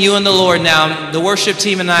between you and the Lord now. The worship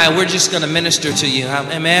team and I, we're just going to minister to you.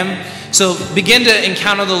 Amen? So begin to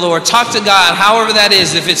encounter the Lord. Talk to God, however that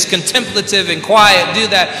is. If it's contemplative and quiet, do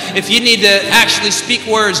that. If you need to actually speak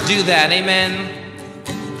words, do that. Amen?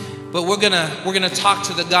 But we're gonna talk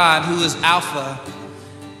to the God who is Alpha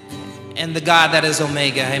and the God that is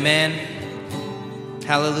Omega. Amen?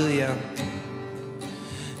 Hallelujah.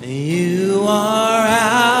 You are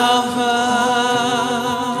Alpha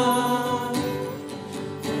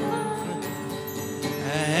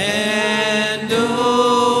and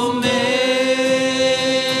Omega.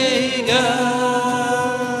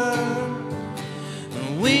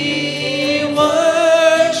 We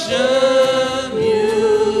worship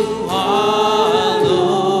you, our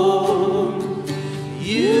Lord.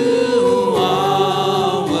 You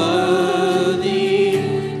are worthy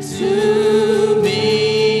to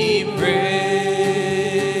be praised.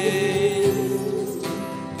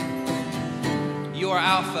 You are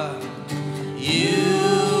Alpha. You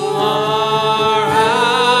are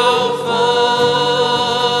Alpha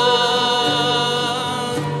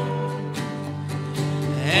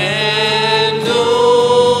and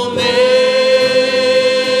Omega.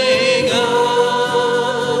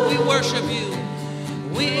 We worship you.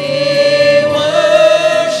 We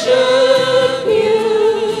worship you,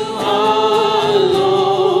 our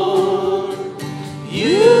Lord.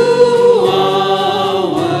 You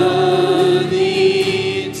are worthy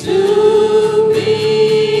to be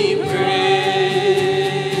praised.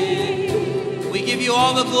 We give you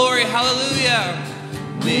all the glory. Hallelujah.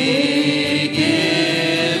 We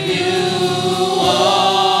give you all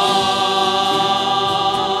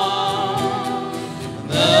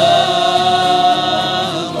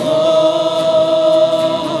the glory.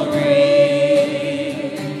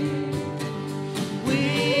 We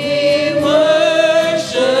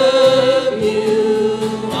worship you,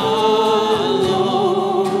 our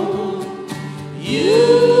Lord.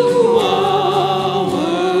 You are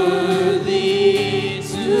worthy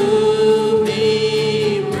to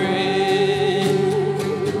be praised.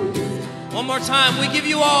 One more time, we give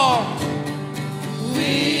you all.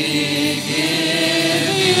 We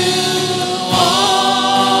give you all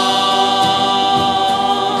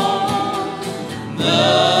the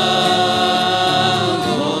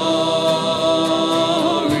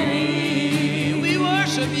glory. We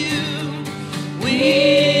worship you. We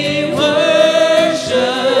worship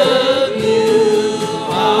you,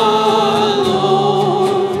 our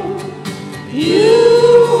Lord. You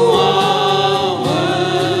are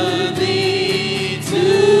worthy to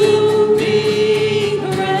be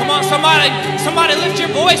praised. Come on, somebody lift your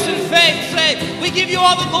voice in faith. Say, we give you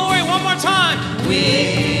all the glory. One more time. We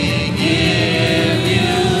give you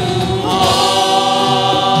all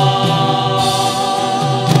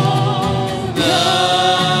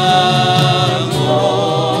the glory.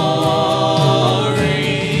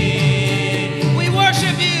 We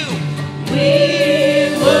worship you. We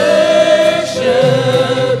worship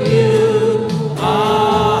you,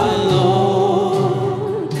 our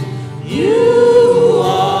Lord. You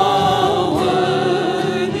are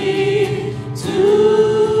worthy to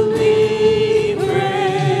be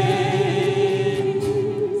praised.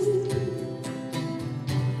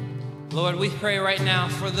 Lord, we pray right now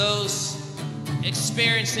for those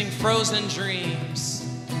experiencing frozen dreams,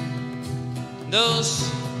 those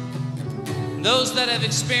that have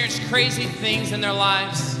experienced crazy things in their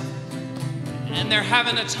lives, and they're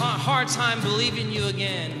having a hard time believing you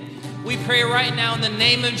again. We pray right now in the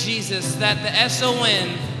name of Jesus that the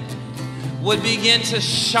SON would begin to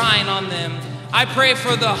shine on them. I pray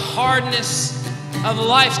for the hardness of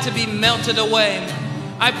life to be melted away.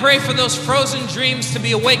 I pray for those frozen dreams to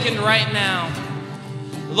be awakened right now.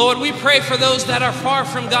 Lord, we pray for those that are far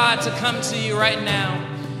from God to come to you right now.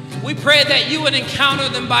 We pray that you would encounter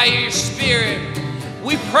them by your Spirit.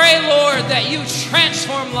 We pray, Lord, that you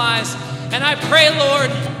transform lives. And I pray,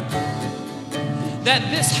 Lord,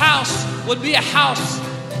 that this house would be a house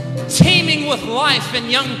teeming with life in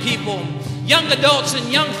young people, young adults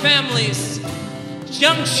and young families,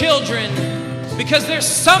 young children, because there's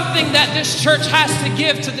something that this church has to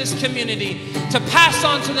give to this community, to pass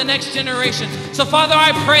on to the next generation. So Father,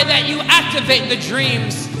 I pray that you activate the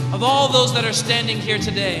dreams of all those that are standing here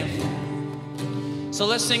today. So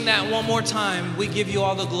let's sing that one more time. We give you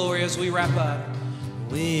all the glory as we wrap up.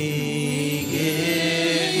 We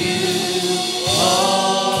give you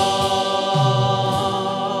all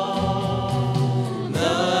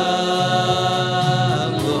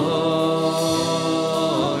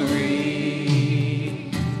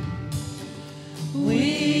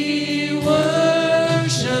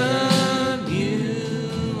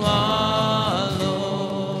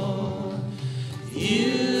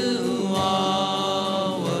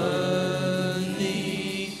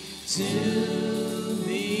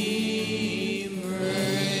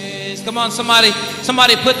Come on, somebody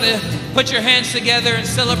put your hands together and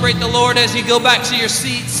celebrate the Lord as you go back to your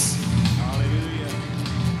seats. Hallelujah.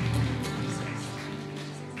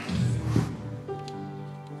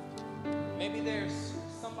 Maybe there's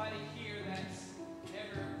somebody here that's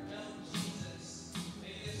never known Jesus.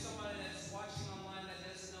 Maybe there's somebody that's watching online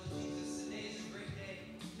that doesn't know Jesus. Today is a great day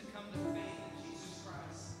to come to faith in Jesus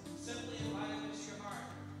Christ. Simply invite him into your heart.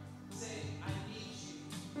 Say, I need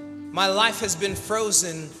you. My life has been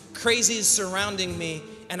frozen. Crazy is surrounding me,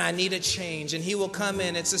 and I need a change. And he will come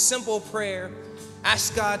in. It's a simple prayer.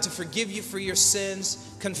 Ask God to forgive you for your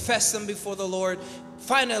sins. Confess them before the Lord.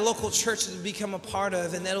 Find a local church to become a part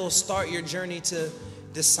of, and that will start your journey to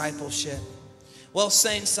discipleship. Well,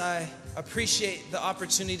 saints, I appreciate the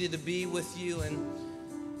opportunity to be with you, and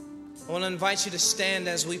I want to invite you to stand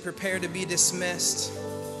as we prepare to be dismissed.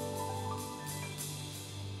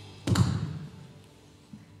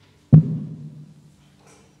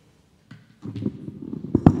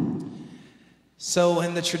 So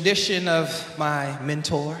in the tradition of my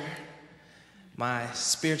mentor, my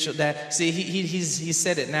spiritual dad, see, he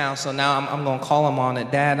said it now, so now I'm going to call him on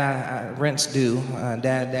it. Dad, rent's due.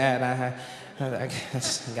 Dad, I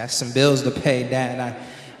got some bills to pay. Dad,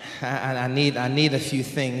 I need a few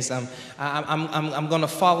things. I'm going to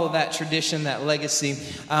follow that tradition, that legacy.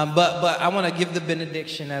 But I want to give the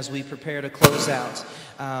benediction as we prepare to close out.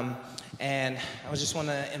 And I just want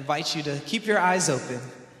to invite you to keep your eyes open.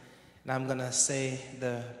 And I'm going to say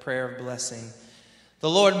the prayer of blessing. The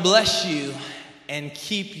Lord bless you and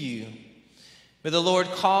keep you. May the Lord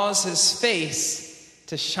cause his face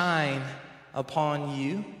to shine upon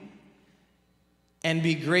you and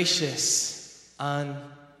be gracious unto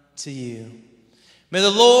you. May the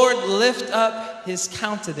Lord lift up his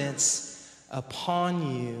countenance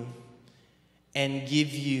upon you and give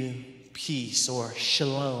you peace, or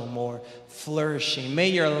shalom, or flourishing. May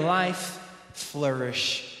your life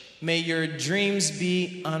flourish. May your dreams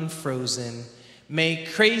be unfrozen. May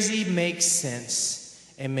crazy make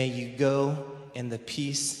sense. And may you go in the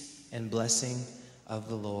peace and blessing of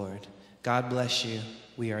the Lord. God bless you.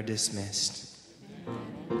 We are dismissed.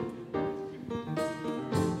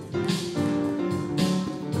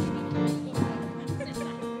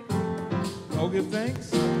 Oh, give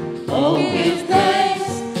thanks. Oh, give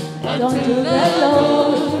thanks unto the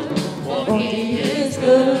Lord, for he is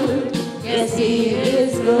good. Yes, he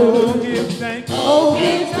is Oh, good. give thanks. Oh,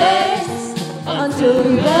 give thanks unto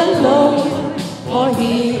the Lord, for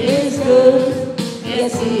he is good.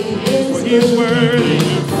 Yes, he is For he is good. worthy. He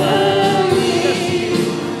is worthy,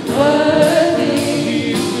 worthy.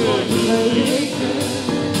 He is good. He is good.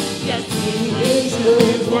 Yes, he is good. He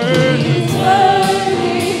is worthy. He is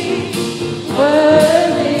worthy,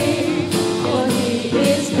 worthy. For he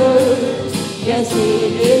is good. Yes, he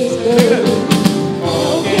is good.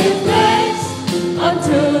 Oh, give thanks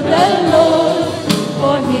unto the Lord,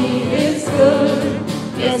 for he is good.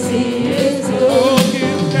 Yes, he is good. Oh,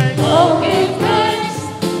 give thanks. Oh, give thanks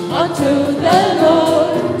unto the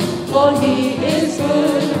Lord, for he is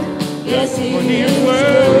good. Yes, he For he is is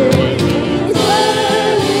worthy. good. He is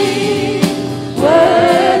worthy,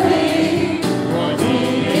 worthy. For he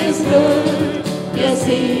is good. Yes,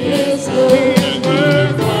 he is He good. is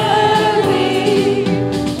worthy. Worthy,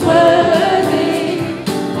 worthy.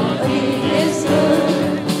 For he is good.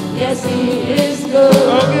 Yes, he is good.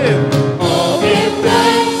 Oh, give. Oh, give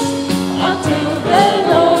thanks unto the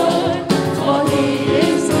Lord, for he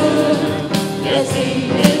is good. Yes, he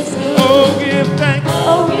is good. Oh, give thanks.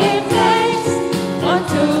 Oh, give thanks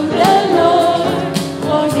unto the Lord,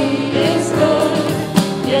 for he is good.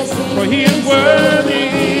 Yes, he is good. For he is worthy.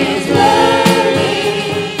 He is worthy,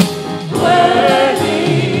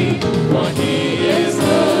 worthy. For he is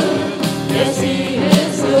good. Yes, he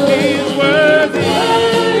is good. He is worthy.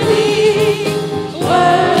 Worthy,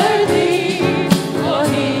 worthy.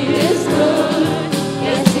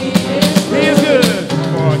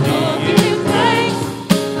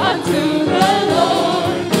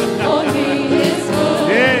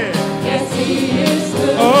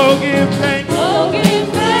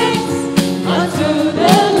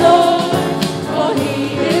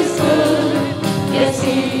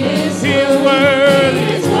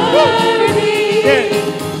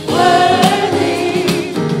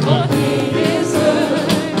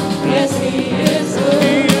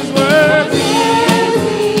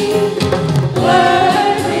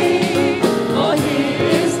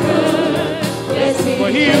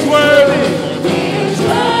 He's worthy.